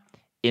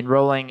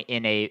enrolling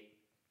in a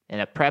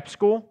prep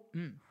school.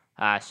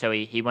 So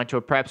he went to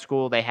a prep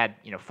school. They had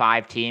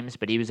 5 teams,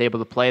 but he was able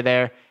to play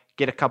there,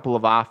 get a couple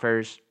of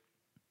offers.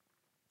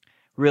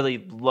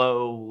 Really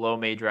low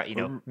major,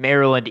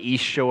 Maryland,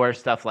 East Shore,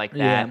 stuff like that.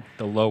 Yeah.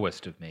 The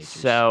lowest of majors.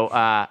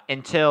 So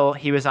until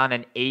he was on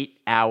an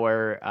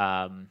 8-hour,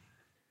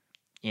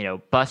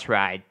 bus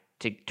ride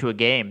to a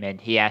game, and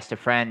he asked a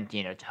friend,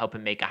 to help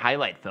him make a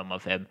highlight film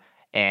of him,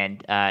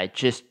 and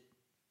just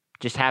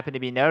happened to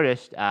be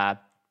noticed.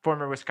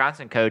 Former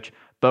Wisconsin coach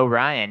Bo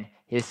Ryan,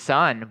 his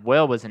son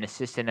Will was an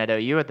assistant at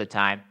OU at the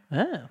time.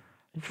 Oh,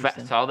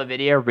 interesting. Saw the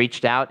video,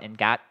 reached out, and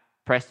got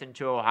Preston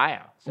to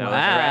Ohio. So the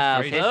Wow.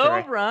 rest is history.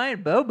 Oh,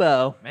 Ryan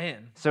Bobo.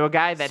 Man. So a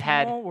guy that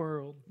had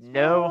world.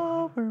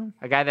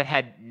 a guy that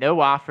had no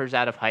offers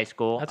out of high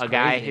school, That's a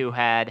guy crazy. who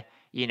had,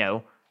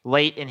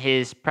 late in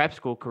his prep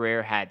school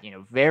career had,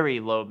 very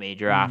low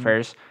major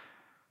offers,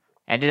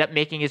 ended up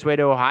making his way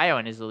to Ohio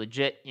and is a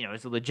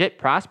legit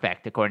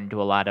prospect according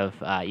to a lot of,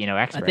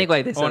 experts. I think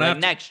like they said, and like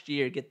after- next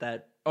year, get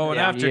that. Oh, and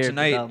yeah, after year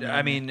tonight, development.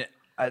 I mean,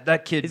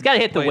 that kid. He's gotta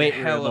hit the played weight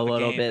hell room of a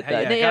little game. bit, Hey,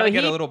 though. yeah, gotta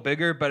get he- a little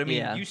bigger, but I mean,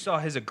 Yeah. you saw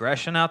his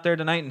aggression out there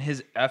tonight and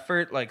his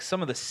effort, like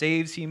some of the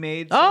saves he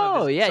made.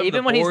 Oh, yeah, some of even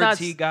the when he's boards not-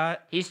 he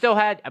got. he still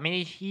had,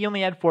 he only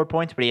had 4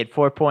 points, but he had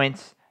 4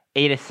 points,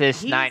 8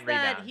 assists, 9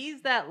 rebounds.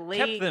 He's that Kept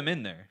late. them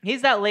in there.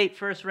 He's that late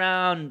first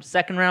round,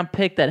 second round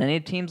pick that any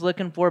team's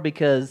looking for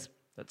because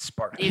That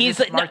spark. He's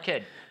a smart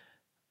kid.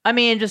 I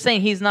mean, just saying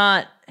he's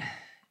not.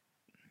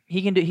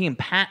 He can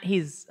pass.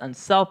 He's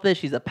unselfish.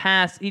 He's a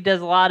pass. He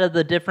does a lot of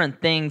the different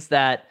things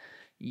that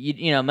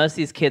most of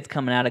these kids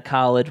coming out of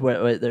college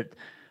where they're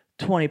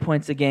 20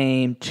 points a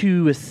game,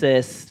 2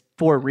 assists,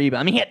 4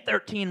 rebounds. I mean, he had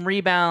 13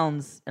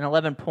 rebounds and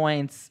 11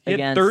 points He had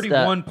against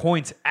 31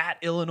 points at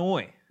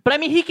Illinois. But I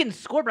mean, he can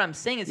score. But I'm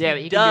saying is Yeah,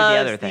 he he can do the does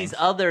other these things.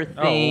 other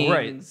things. Oh,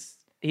 right.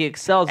 He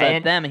excels at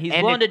And- them, and he's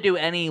and willing if- to do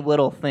any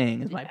little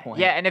thing. Is my point.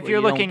 Yeah, and if where you're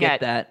you don't looking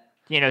get at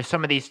that.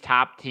 some of these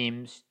top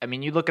teams, I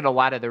mean, you look at a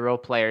lot of the role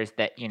players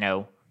that,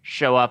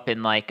 show up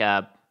in like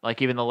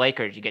Like even the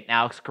Lakers, you get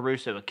Alex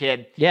Caruso, a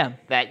kid Yeah.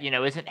 that,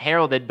 isn't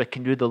heralded but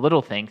can do the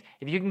little things.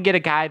 If you can get a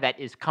guy that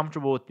is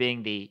comfortable with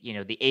being the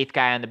eighth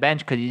guy on the bench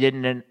because he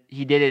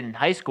did it in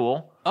high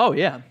school, Oh,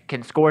 yeah.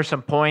 can score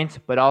some points,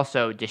 but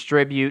also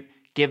distribute,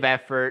 give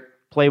effort,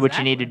 play what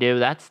you need to do.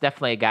 That's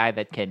definitely a guy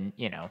that can,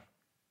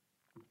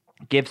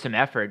 give some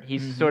effort.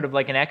 He's sort of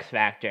like an X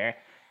factor.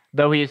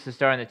 Though he used to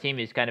start on the team,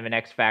 he's kind of an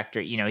X factor.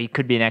 He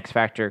could be an X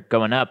factor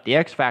going up. The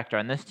X factor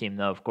on this team,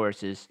 though, of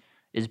course, is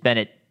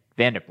Bennett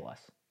Vanderplas.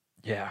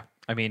 Yeah.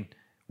 I mean,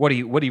 what do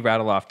you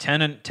rattle off?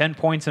 10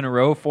 points in a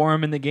row for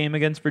him in the game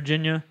against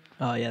Virginia,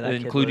 Oh, yeah. That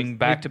including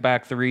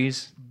back-to-back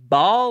threes.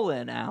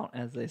 balling out,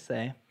 as they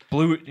say. He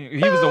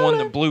was the one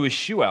that blew his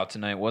shoe out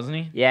tonight, wasn't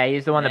he? Yeah,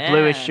 he's the one that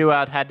blew his Yeah. shoe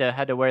out. Had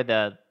to wear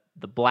the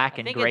black I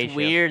and think gray it's shoe.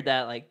 weird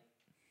that, like,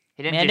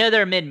 He I didn't. know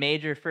they're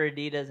mid-major for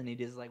Adidas, and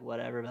Adidas is like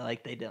whatever, but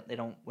like they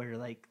don't wear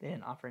they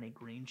didn't offer any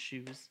green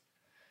shoes.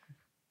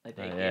 Like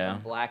they gave Yeah.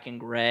 them black and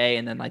gray,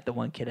 and then like the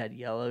one kid had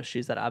yellow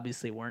shoes that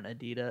obviously weren't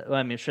Adidas. Well,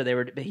 I mean, sure they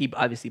were, but he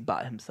obviously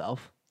bought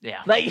himself.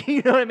 Yeah. Like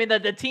you know what I mean?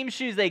 The team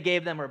shoes they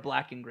gave them were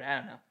black and gray. I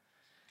don't know.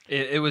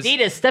 It was.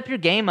 Adidas, step your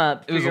game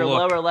up for was a your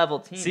look. lower level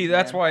team. See,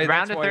 that's why.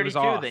 Round That's of why it was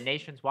 32, off. the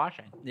nation's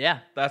watching. Yeah.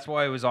 That's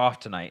why it was off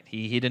tonight.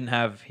 He didn't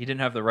have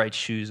the right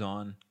shoes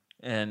on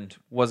and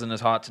wasn't as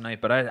hot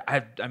tonight. But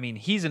I mean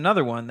he's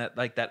another one that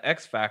like that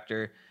X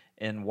factor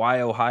and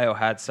why Ohio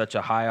had such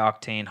a high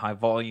octane, high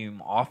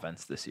volume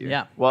offense this year.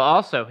 Yeah. Well,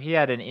 also, he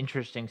had an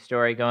interesting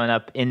story going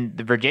up in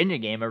the Virginia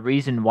game, a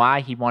reason why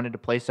he wanted to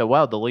play so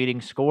well, the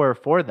leading scorer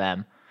for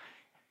them.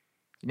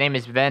 His name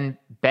is Ben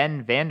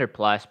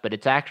Vanderplas, but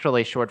it's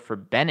actually short for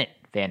Bennett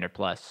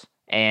Vanderplas.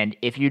 And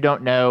if you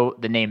don't know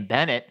the name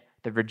Bennett,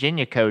 the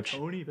Virginia coach,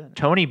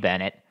 Tony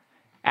Bennett,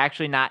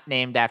 actually not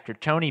named after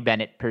Tony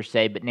Bennett per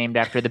se, but named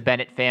after the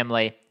Bennett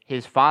family.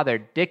 His father,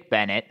 Dick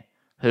Bennett,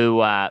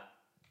 who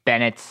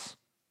Bennett's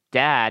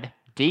dad,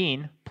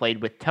 Dean,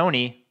 played with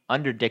Tony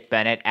under Dick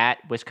Bennett at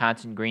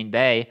Wisconsin Green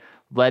Bay,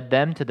 led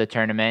them to the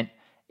tournament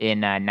in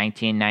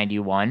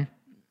 1991.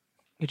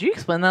 Could you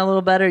explain that a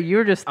little better? You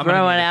were just I'm gonna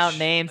throwing need a out ch-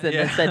 names and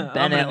Yeah, then said I'm gonna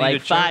Bennett need a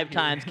like five chunk.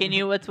 times. Can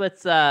you? What's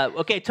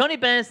okay? Tony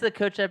Bennett's the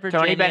coach at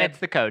Virginia. Tony Bennett's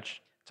the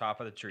coach. Top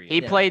of the tree. He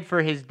played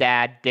for his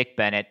dad, Dick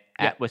Bennett,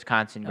 at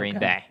Wisconsin Green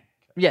Okay. Bay.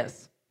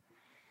 Yes.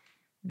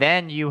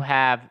 Then you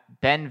have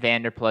Ben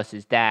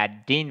Vanderplas's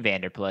dad, Dean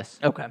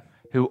Vanderplas, Okay.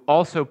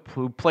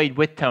 who played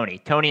with Tony.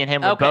 Tony and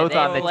him were both they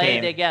on the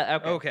played team. together.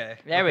 Okay. Okay.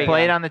 There we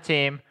Played go. on the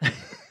team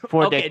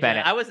for Okay, Dick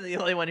Bennett. I wasn't the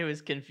only one who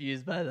was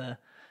confused by the.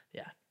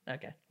 Yeah.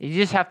 Okay. You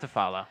just have to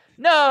follow.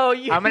 No,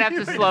 you. I'm gonna have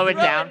to slow it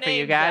down for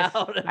you guys.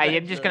 I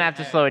I'm just gonna have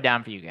to slow it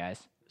down for you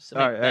guys. So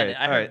All right, Bennett,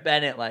 all I heard right.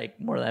 Bennett like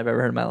more than I've ever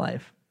heard in my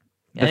life.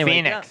 The Anyway,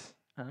 Phoenix,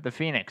 yeah. Huh? the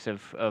Phoenix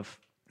of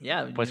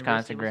Yeah,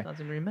 Wisconsin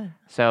Wisconsin Green Bay.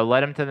 so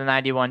led him to the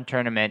 91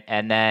 tournament,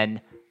 and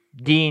then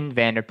Dean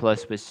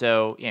Vanderplas was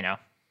so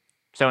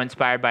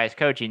inspired by his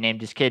coach, he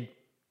named his kid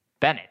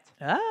Bennett.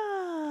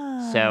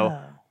 Ah. So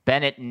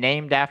Bennett,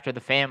 named after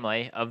the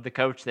family of the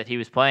coach that he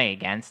was playing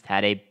against,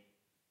 had a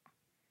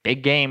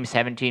big game,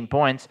 17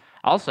 points.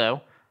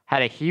 Also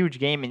had a huge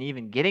game in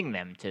even getting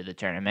them to the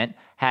tournament.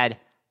 Had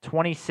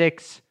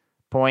 26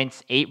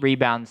 points, 8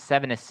 rebounds,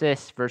 7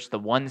 assists versus the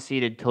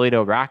one-seeded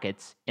Toledo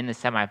Rockets in the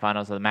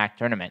semifinals of the MAC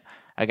tournament.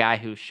 A guy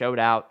who showed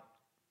out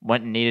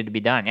what needed to be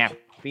done. Yeah,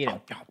 feed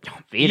him.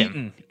 Feed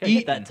him. Gotta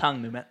get that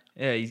tongue movement.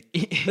 Yeah, he's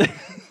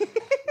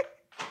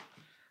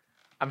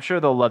I'm sure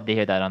they'll love to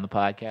hear that on the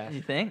podcast.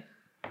 You think?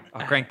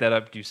 I'll crank that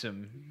up, do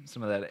some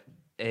of that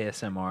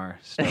ASMR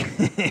stuff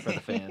for the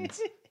fans.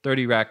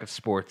 30 Rack of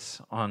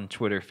Sports on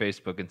Twitter,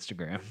 Facebook,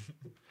 Instagram.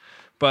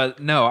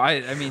 But no,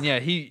 I mean, yeah,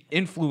 he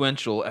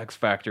influential X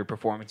Factor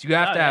performance. You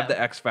have to have the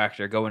X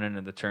Factor going into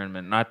the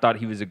tournament, and I thought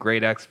he was a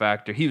great X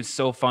Factor. He was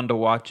so fun to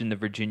watch in the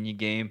Virginia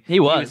game. He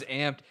was.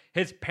 amped.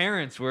 His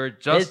parents were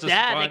just His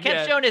dad. as They fun. kept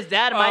Yeah. showing his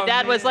dad, and my Oh,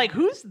 dad was man. like,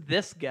 "Who's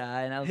this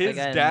guy?" And I was His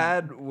like,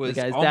 dad was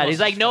the guy's almost dad. He's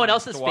like, as no one fun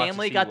else's to watch as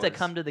family he got to was.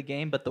 come to the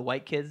game, but the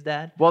white kid's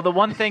dad. Well, the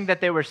one thing that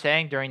they were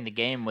saying during the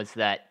game was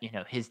that,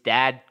 his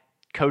dad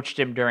coached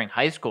him during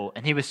high school,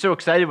 and he was so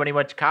excited when he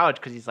went to college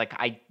because he's like,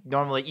 I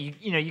normally,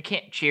 you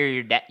can't cheer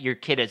your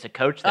kid as a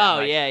coach. That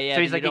Oh, much. yeah.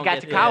 So he's but like, you he don't got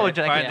get to the- college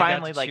and I Finally can got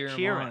finally to like him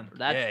cheer on. him.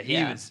 That's- he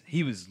yeah. was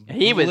he was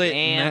He was lit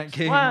in that amped.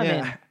 game. Well, I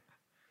yeah. mean-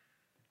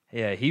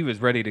 Yeah, he was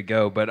ready to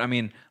go. But I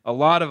mean, a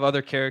lot of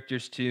other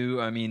characters too.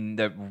 I mean,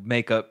 that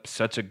make up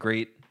such a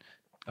great.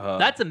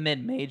 That's a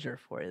mid-major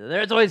for you.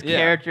 There's always Yeah.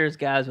 characters,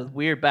 guys with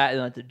weird back. They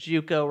went to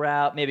JUCO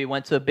route, maybe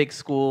went to a big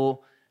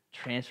school,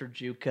 transferred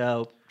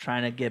JUCO,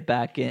 trying to get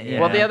back in. Yeah.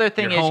 Well, the other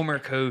thing Your is, Homer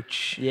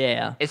coach.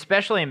 Yeah.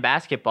 especially in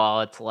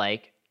basketball, it's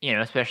like,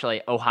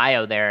 especially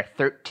Ohio, there are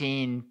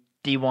 13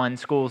 D1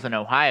 schools in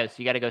Ohio, so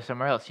you got to go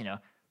somewhere else.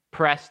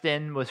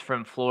 Preston was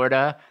from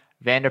Florida.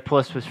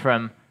 Vanderplas was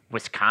from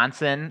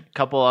Wisconsin. A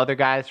couple other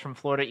guys from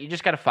Florida. You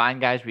just got to find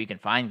guys where you can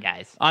find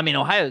guys. I mean,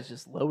 Ohio's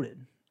just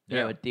loaded.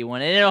 Yeah. With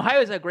D1. And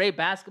Ohio's a great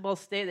basketball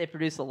state. They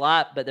produce a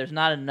lot, but there's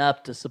not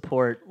enough to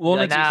support. Well,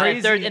 like, it's Nah.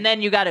 crazy. And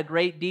then you got a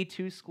great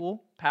D2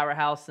 school,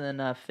 powerhouse in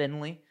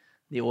Findlay,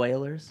 the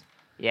Oilers.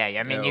 Yeah,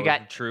 I mean, you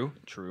got true.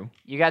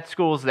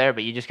 schools there,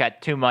 but you just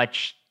got too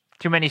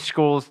many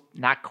schools,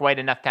 not quite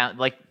enough talent.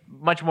 Like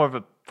much more of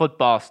a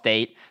football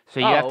state, so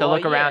you have to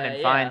look around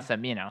and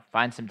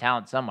find some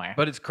talent somewhere.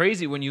 But it's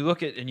crazy when you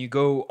look at and you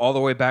go all the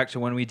way back to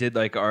when we did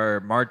like our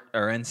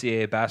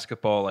NCAA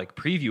basketball like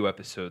preview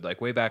episode,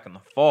 like way back in the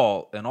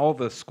fall, and all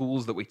the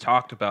schools that we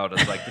talked about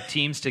as like the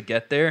teams to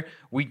get there.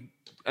 We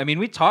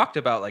talked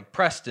about like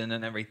Preston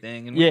and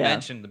everything, and we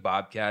mentioned the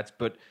Bobcats,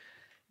 but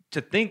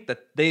to think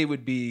that they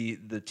would be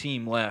the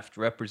team left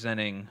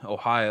representing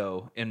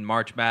Ohio in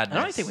March Madness.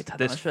 I don't think we talked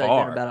this much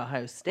far about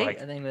Ohio State.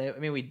 Like, I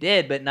think we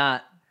did, but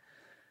not.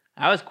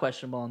 I was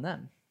questionable on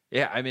them.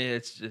 Yeah, I mean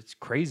it's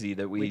crazy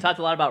that We talked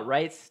a lot about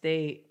Wright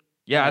State.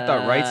 Yeah, I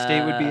thought Wright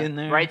State would be in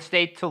there. Wright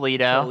State,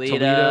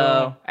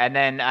 Toledo. And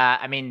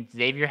then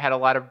Xavier had a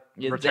lot of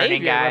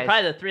returning guys. Were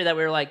probably the three that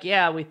we were like,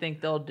 yeah, we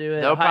think they'll do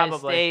it. Ohio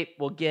State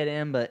will get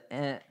in, but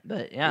yeah.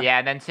 Yeah,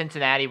 and then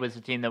Cincinnati was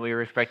the team that we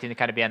were expecting to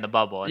kind of be on the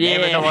bubble. And they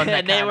were the one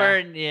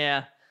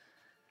that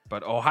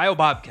But Ohio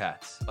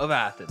Bobcats of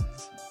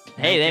Athens.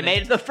 Hey, they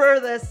made it the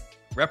furthest.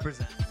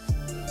 Represent.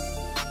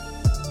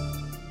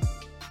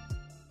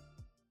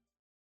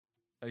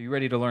 Are you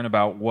ready to learn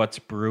about what's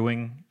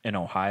brewing in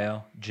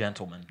Ohio,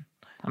 gentlemen?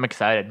 I'm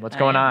excited. What's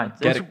going on?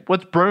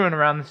 What's brewing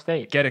around the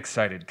state? Get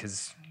excited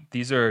because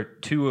these are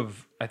two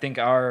of, I think,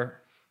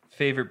 our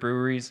favorite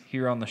breweries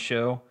here on the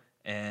show,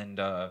 and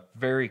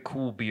very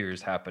cool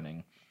beers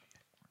happening.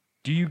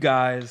 Do you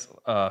guys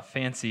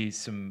fancy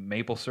some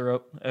maple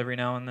syrup every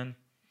now and then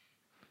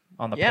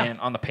on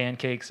the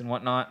pancakes and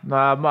whatnot?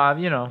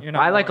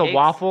 I like a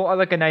waffle. I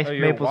like a nice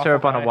maple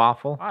syrup on a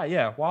waffle.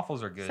 Yeah,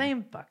 waffles are good.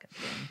 Same fucking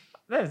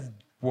thing.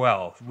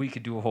 Well, we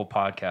could do a whole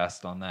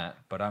podcast on that,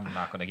 but I'm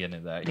not going to get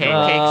into that.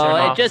 Pancakes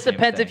are it just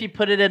depends if you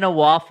put it in a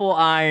waffle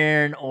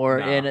iron or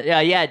in.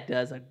 Yeah, it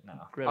does. I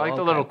like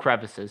the little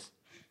crevices.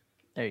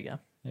 There you go.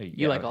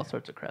 You like all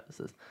sorts of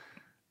crevices.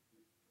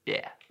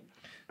 Yeah.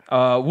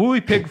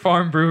 Woolly Pig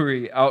Farm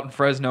Brewery out in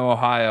Fresno,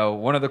 Ohio,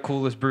 one of the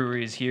coolest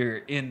breweries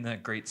here in the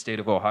great state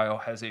of Ohio,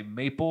 has a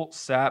maple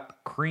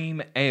sap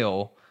cream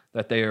ale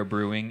that they are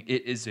brewing.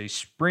 It is a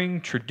spring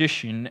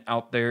tradition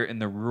out there in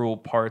the rural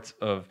parts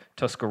of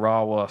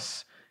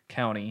Tuscarawas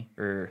County,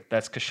 or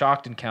that's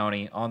Coshocton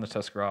County on the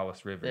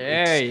Tuscarawas River.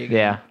 There you go.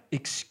 Yeah.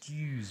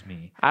 Excuse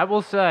me. I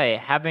will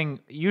say, having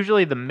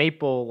usually the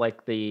maple,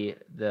 like the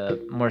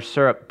more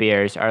syrup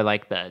beers are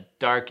like the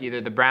dark, either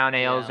the brown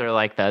ales or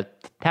like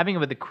having it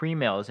with the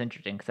cream ale is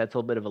interesting because that's a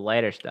little bit of a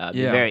lighter stuff.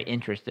 Yeah. I'm very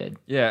interested.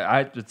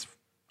 Yeah,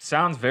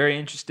 sounds very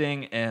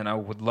interesting, and I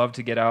would love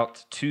to get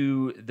out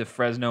to the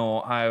Fresno,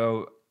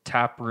 Ohio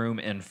tap room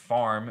and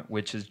farm,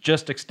 which has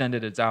just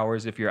extended its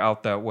hours if you're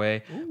out that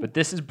way. Ooh. But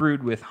this is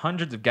brewed with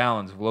hundreds of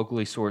gallons of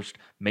locally sourced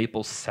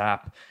maple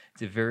sap.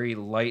 It's a very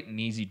light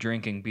and easy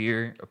drinking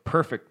beer,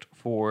 perfect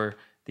for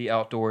the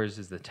outdoors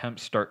as the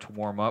temps start to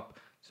warm up.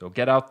 So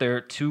get out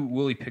there to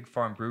Woolly Pig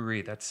Farm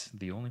Brewery. That's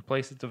the only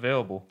place it's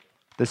available.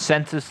 The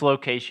census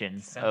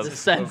location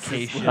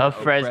of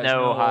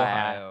Fresno,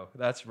 Ohio.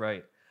 That's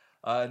right.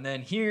 And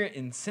then here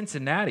in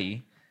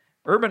Cincinnati,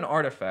 Urban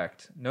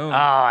Artifact.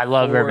 I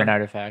love Urban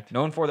Artifact.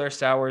 Known for their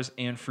sours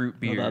and fruit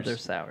beers. I love their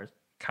sours.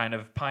 Kind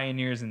of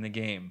pioneers in the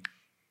game.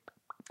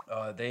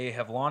 They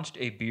have launched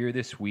a beer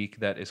this week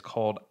that is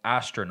called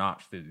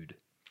Astronaut Food.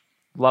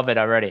 Love it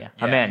already.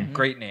 I'm in.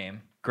 Great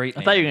name. I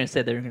thought you were going to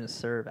say they were going to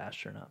serve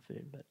astronaut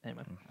food, but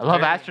anyway. I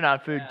love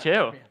astronaut food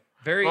too.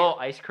 Very little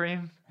ice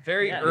cream.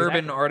 Very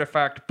Urban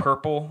Artifact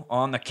purple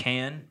on the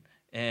can.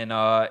 And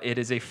it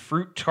is a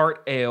fruit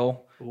tart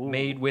ale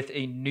made with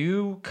a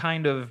new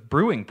kind of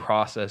brewing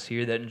process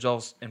here that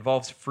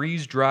involves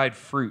freeze-dried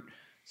fruit.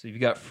 So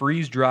you've got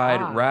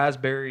freeze-dried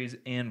raspberries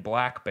and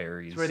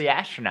blackberries. That's where the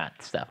astronaut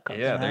stuff comes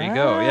from. Yeah, there you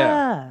go,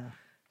 yeah.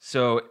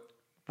 So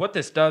what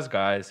this does,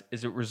 guys,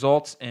 is it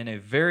results in a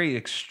very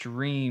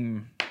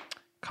extreme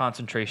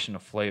concentration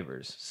of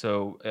flavors.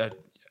 So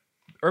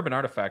Urban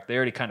Artifact, they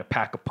already kind of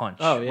pack a punch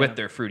with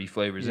their fruity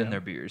flavors in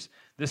their beers.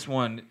 This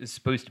one is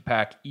supposed to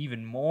pack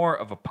even more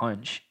of a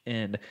punch.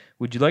 And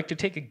would you like to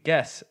take a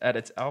guess at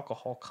its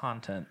alcohol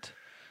content?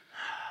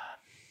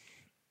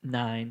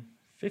 9.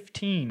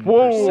 15%.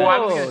 Whoa, I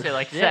was going to say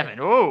like 7.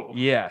 Whoa.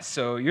 Yeah,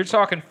 so you're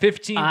talking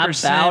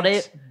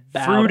 15%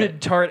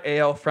 fruited tart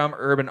ale from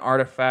Urban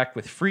Artifact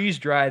with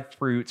freeze-dried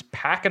fruits,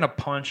 packing a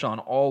punch on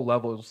all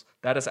levels.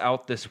 That is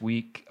out this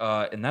week,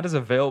 and that is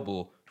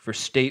available for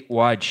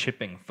statewide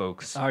shipping,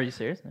 folks. Are you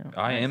serious? No.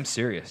 I am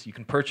serious. You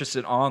can purchase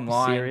it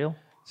online. Cereal?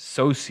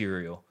 So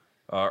cereal.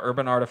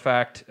 Urban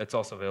Artifact, it's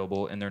also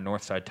available in their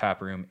Northside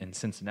Tap Room in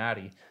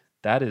Cincinnati.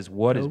 That is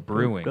what is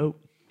brewing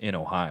in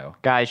Ohio.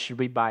 Guys, should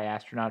we buy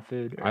astronaut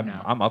food or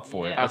no? I'm up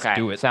for it. Let's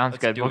do it. Sounds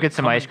good. We'll get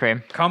some ice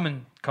cream.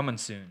 Coming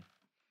soon.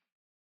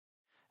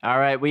 All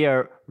right, we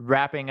are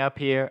wrapping up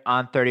here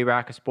on 30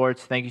 Rack of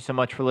Sports. Thank you so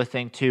much for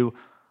listening to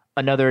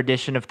another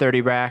edition of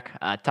 30 Rack,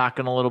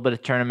 talking a little bit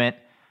of tournament,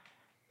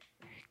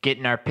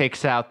 getting our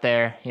picks out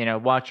there,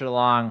 watching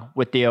along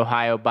with the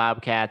Ohio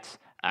Bobcats.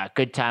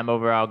 Good time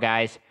overall,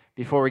 guys.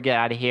 Before we get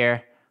out of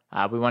here,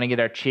 we want to get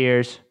our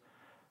cheers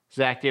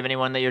Zach, do you have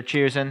anyone that you're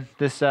cheersing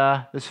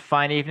this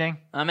fine evening?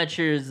 I'm gonna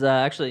cheers.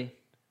 Actually,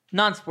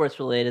 non-sports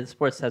related.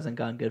 Sports hasn't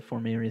gone good for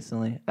me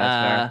recently.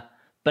 That's fair.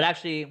 But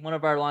actually, one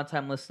of our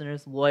longtime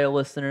listeners, loyal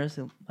listeners,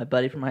 my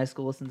buddy from high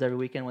school listens every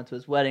weekend. Went to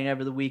his wedding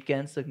over the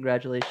weekend, so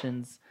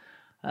congratulations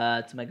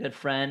to my good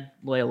friend,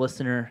 loyal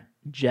listener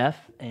Jeff,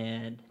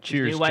 and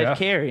Cheers, his new wife Jeff.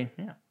 Carrie.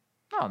 Yeah.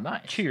 Oh,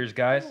 nice. Cheers,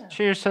 guys.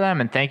 Cheers to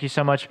them, and thank you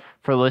so much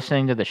for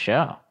listening to the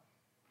show.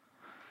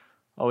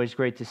 Always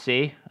great to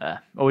see.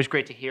 Always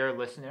great to hear a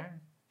listener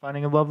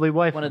finding a lovely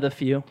wife. One of the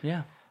few.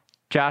 Yeah.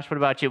 Josh, what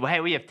about you? Well,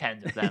 hey, we have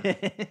tens of them.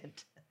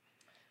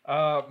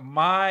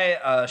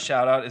 My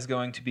shout out is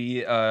going to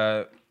be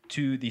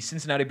to the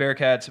Cincinnati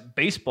Bearcats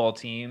baseball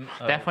team.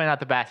 Definitely not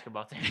the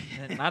basketball team.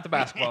 Not the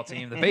basketball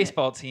team, the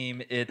baseball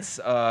team. It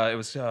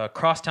was a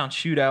crosstown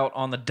shootout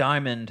on the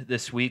Diamond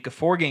this week, a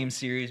 4-game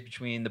series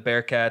between the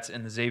Bearcats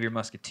and the Xavier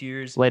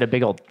Musketeers. Laid a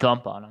big old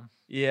thump on them.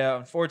 Yeah,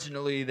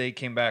 unfortunately, they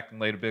came back and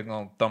laid a big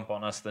old thump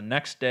on us the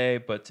next day.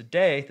 But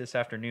today, this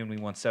afternoon, we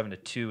won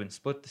 7-2 and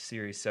split the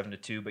series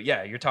 7-2. But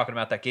yeah, you're talking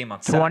about that game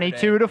on Saturday.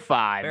 22-5,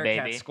 Bearcats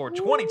baby. scored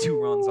 22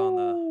 runs on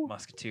the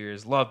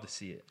Musketeers. Love to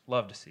see it.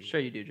 Love to see it. Sure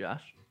you do,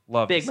 Josh.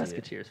 Love Big to see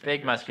Musketeers. fan.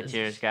 Big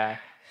Musketeers guy.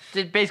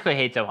 Just basically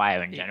hates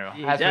Ohio in general.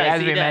 He As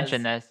does, we he does.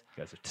 mentioned this. it.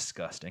 You guys are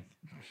disgusting.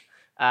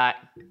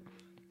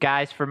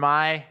 Guys, for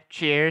my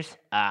cheers,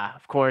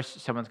 of course,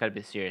 someone's got to be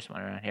the serious one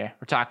around here.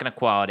 We're talking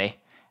equality.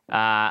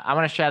 I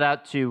want to shout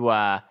out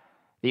to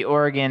the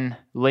Oregon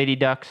Lady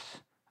Ducks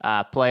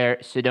player,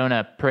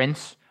 Sedona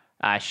Prince.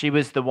 She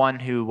was the one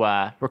who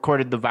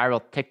recorded the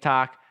viral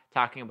TikTok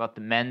talking about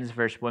the men's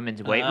versus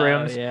women's weight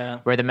rooms, yeah.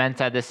 where the men's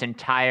had this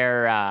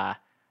entire,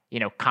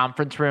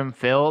 conference room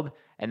filled,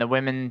 and the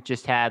women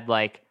just had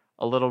like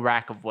a little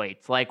rack of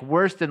weights, like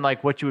worse than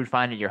like what you would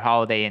find at your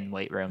Holiday Inn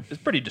weight room.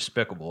 It's pretty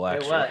despicable,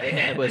 actually.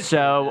 It was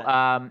So,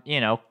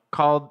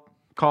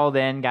 called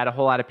in, got a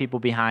whole lot of people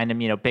behind him,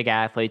 big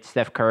athletes.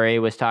 Steph Curry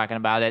was talking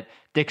about it.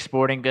 Dick's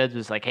Sporting Goods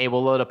was like, hey,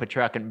 we'll load up a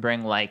truck and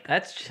bring like...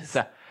 That's just...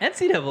 So-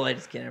 NCAA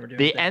just can't ever do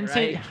The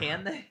anything, NCAA right?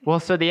 Can they? Well,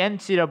 so the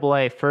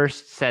NCAA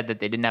first said that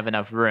they didn't have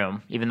enough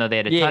room, even though they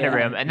had a ton of Yeah,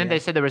 room. And then yeah. they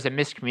said there was a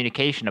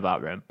miscommunication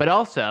about room. But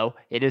also,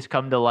 it has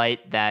come to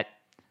light that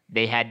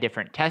they had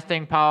different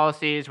testing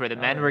policies where the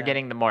men were yeah.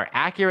 getting the more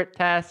accurate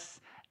tests.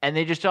 And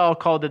they just all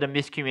called it a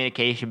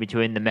miscommunication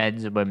between the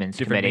men's and women's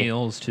Different committee.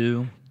 meals,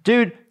 too.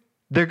 Dude,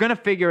 they're going to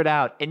figure it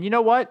out. And you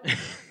know what?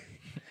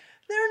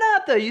 They're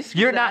not, though. You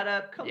screw You're that not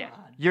up. Come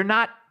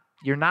on.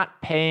 You're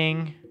not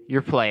paying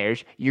your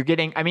players. You're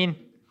getting,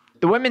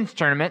 the women's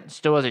tournament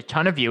still has a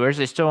ton of viewers.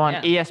 They're still on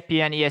Yeah.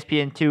 ESPN,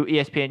 ESPN2,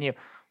 ESPNU.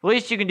 The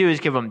least you can do is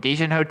give them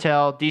decent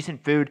hotel,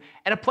 decent food,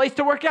 and a place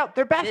to work out.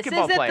 They're This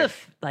basketball isn't players.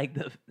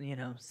 the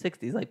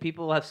 60s. Like,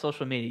 people have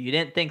social media. You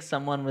didn't think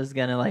someone was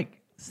going to,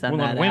 send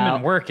When that women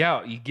out. work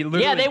out, you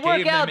literally Yeah, they work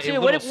gave out, them too.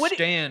 a What- little what-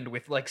 stand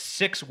with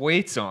 6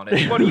 weights on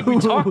it. What are you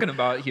talking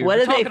about here? What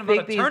We're do they talking about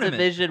think a these tournament.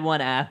 Division I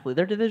athletes?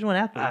 They're Division I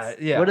athletes.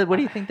 Yeah. What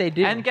do you think they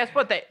do? And guess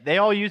what? They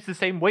all use the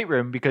same weight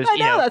room because, I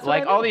know, that's what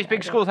I all mean. these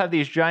big I know. schools have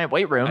these giant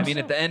weight rooms. I mean,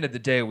 at the end of the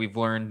day, we've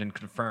learned and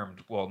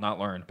confirmed, well, not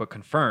learned, but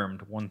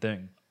confirmed one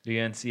thing. The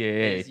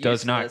NCAA It's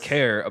does not useless.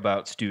 care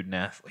about student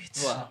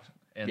athletes Well,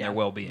 and yeah. their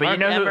well-being. But Mark you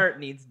know who- Emmert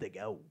needs to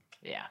go.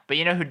 yeah. But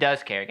you know who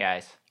does care,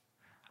 guys?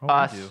 Oh, we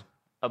Us. do.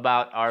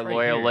 About our Right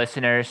loyal here.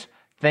 listeners.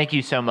 Thank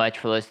you so much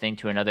for listening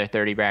to another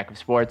 30 Rack of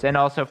Sports. And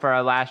also for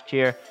our last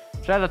cheer,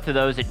 shout out to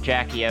those at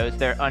Jackie O's.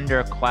 They're Under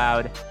a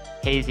Cloud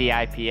Hazy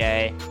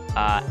IPA.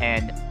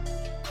 And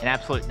an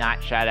absolute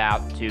not shout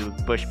out to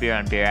Bush Beer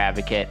on Beer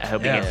Advocate. I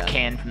hope Yeah. it gets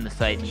canned from the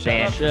site and Shout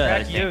banned. out from to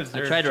posting. Jackie O's. I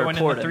They're tried to joining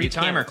report the them. You can't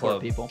three-timer report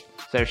club. people.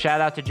 So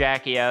shout out to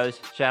Jackie O's.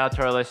 Shout out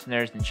to our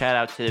listeners. And shout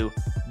out to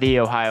the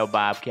Ohio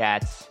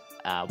Bobcats.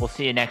 We'll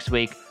see you next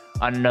week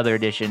on another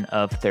edition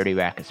of 30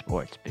 Rack of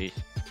Sports. Peace.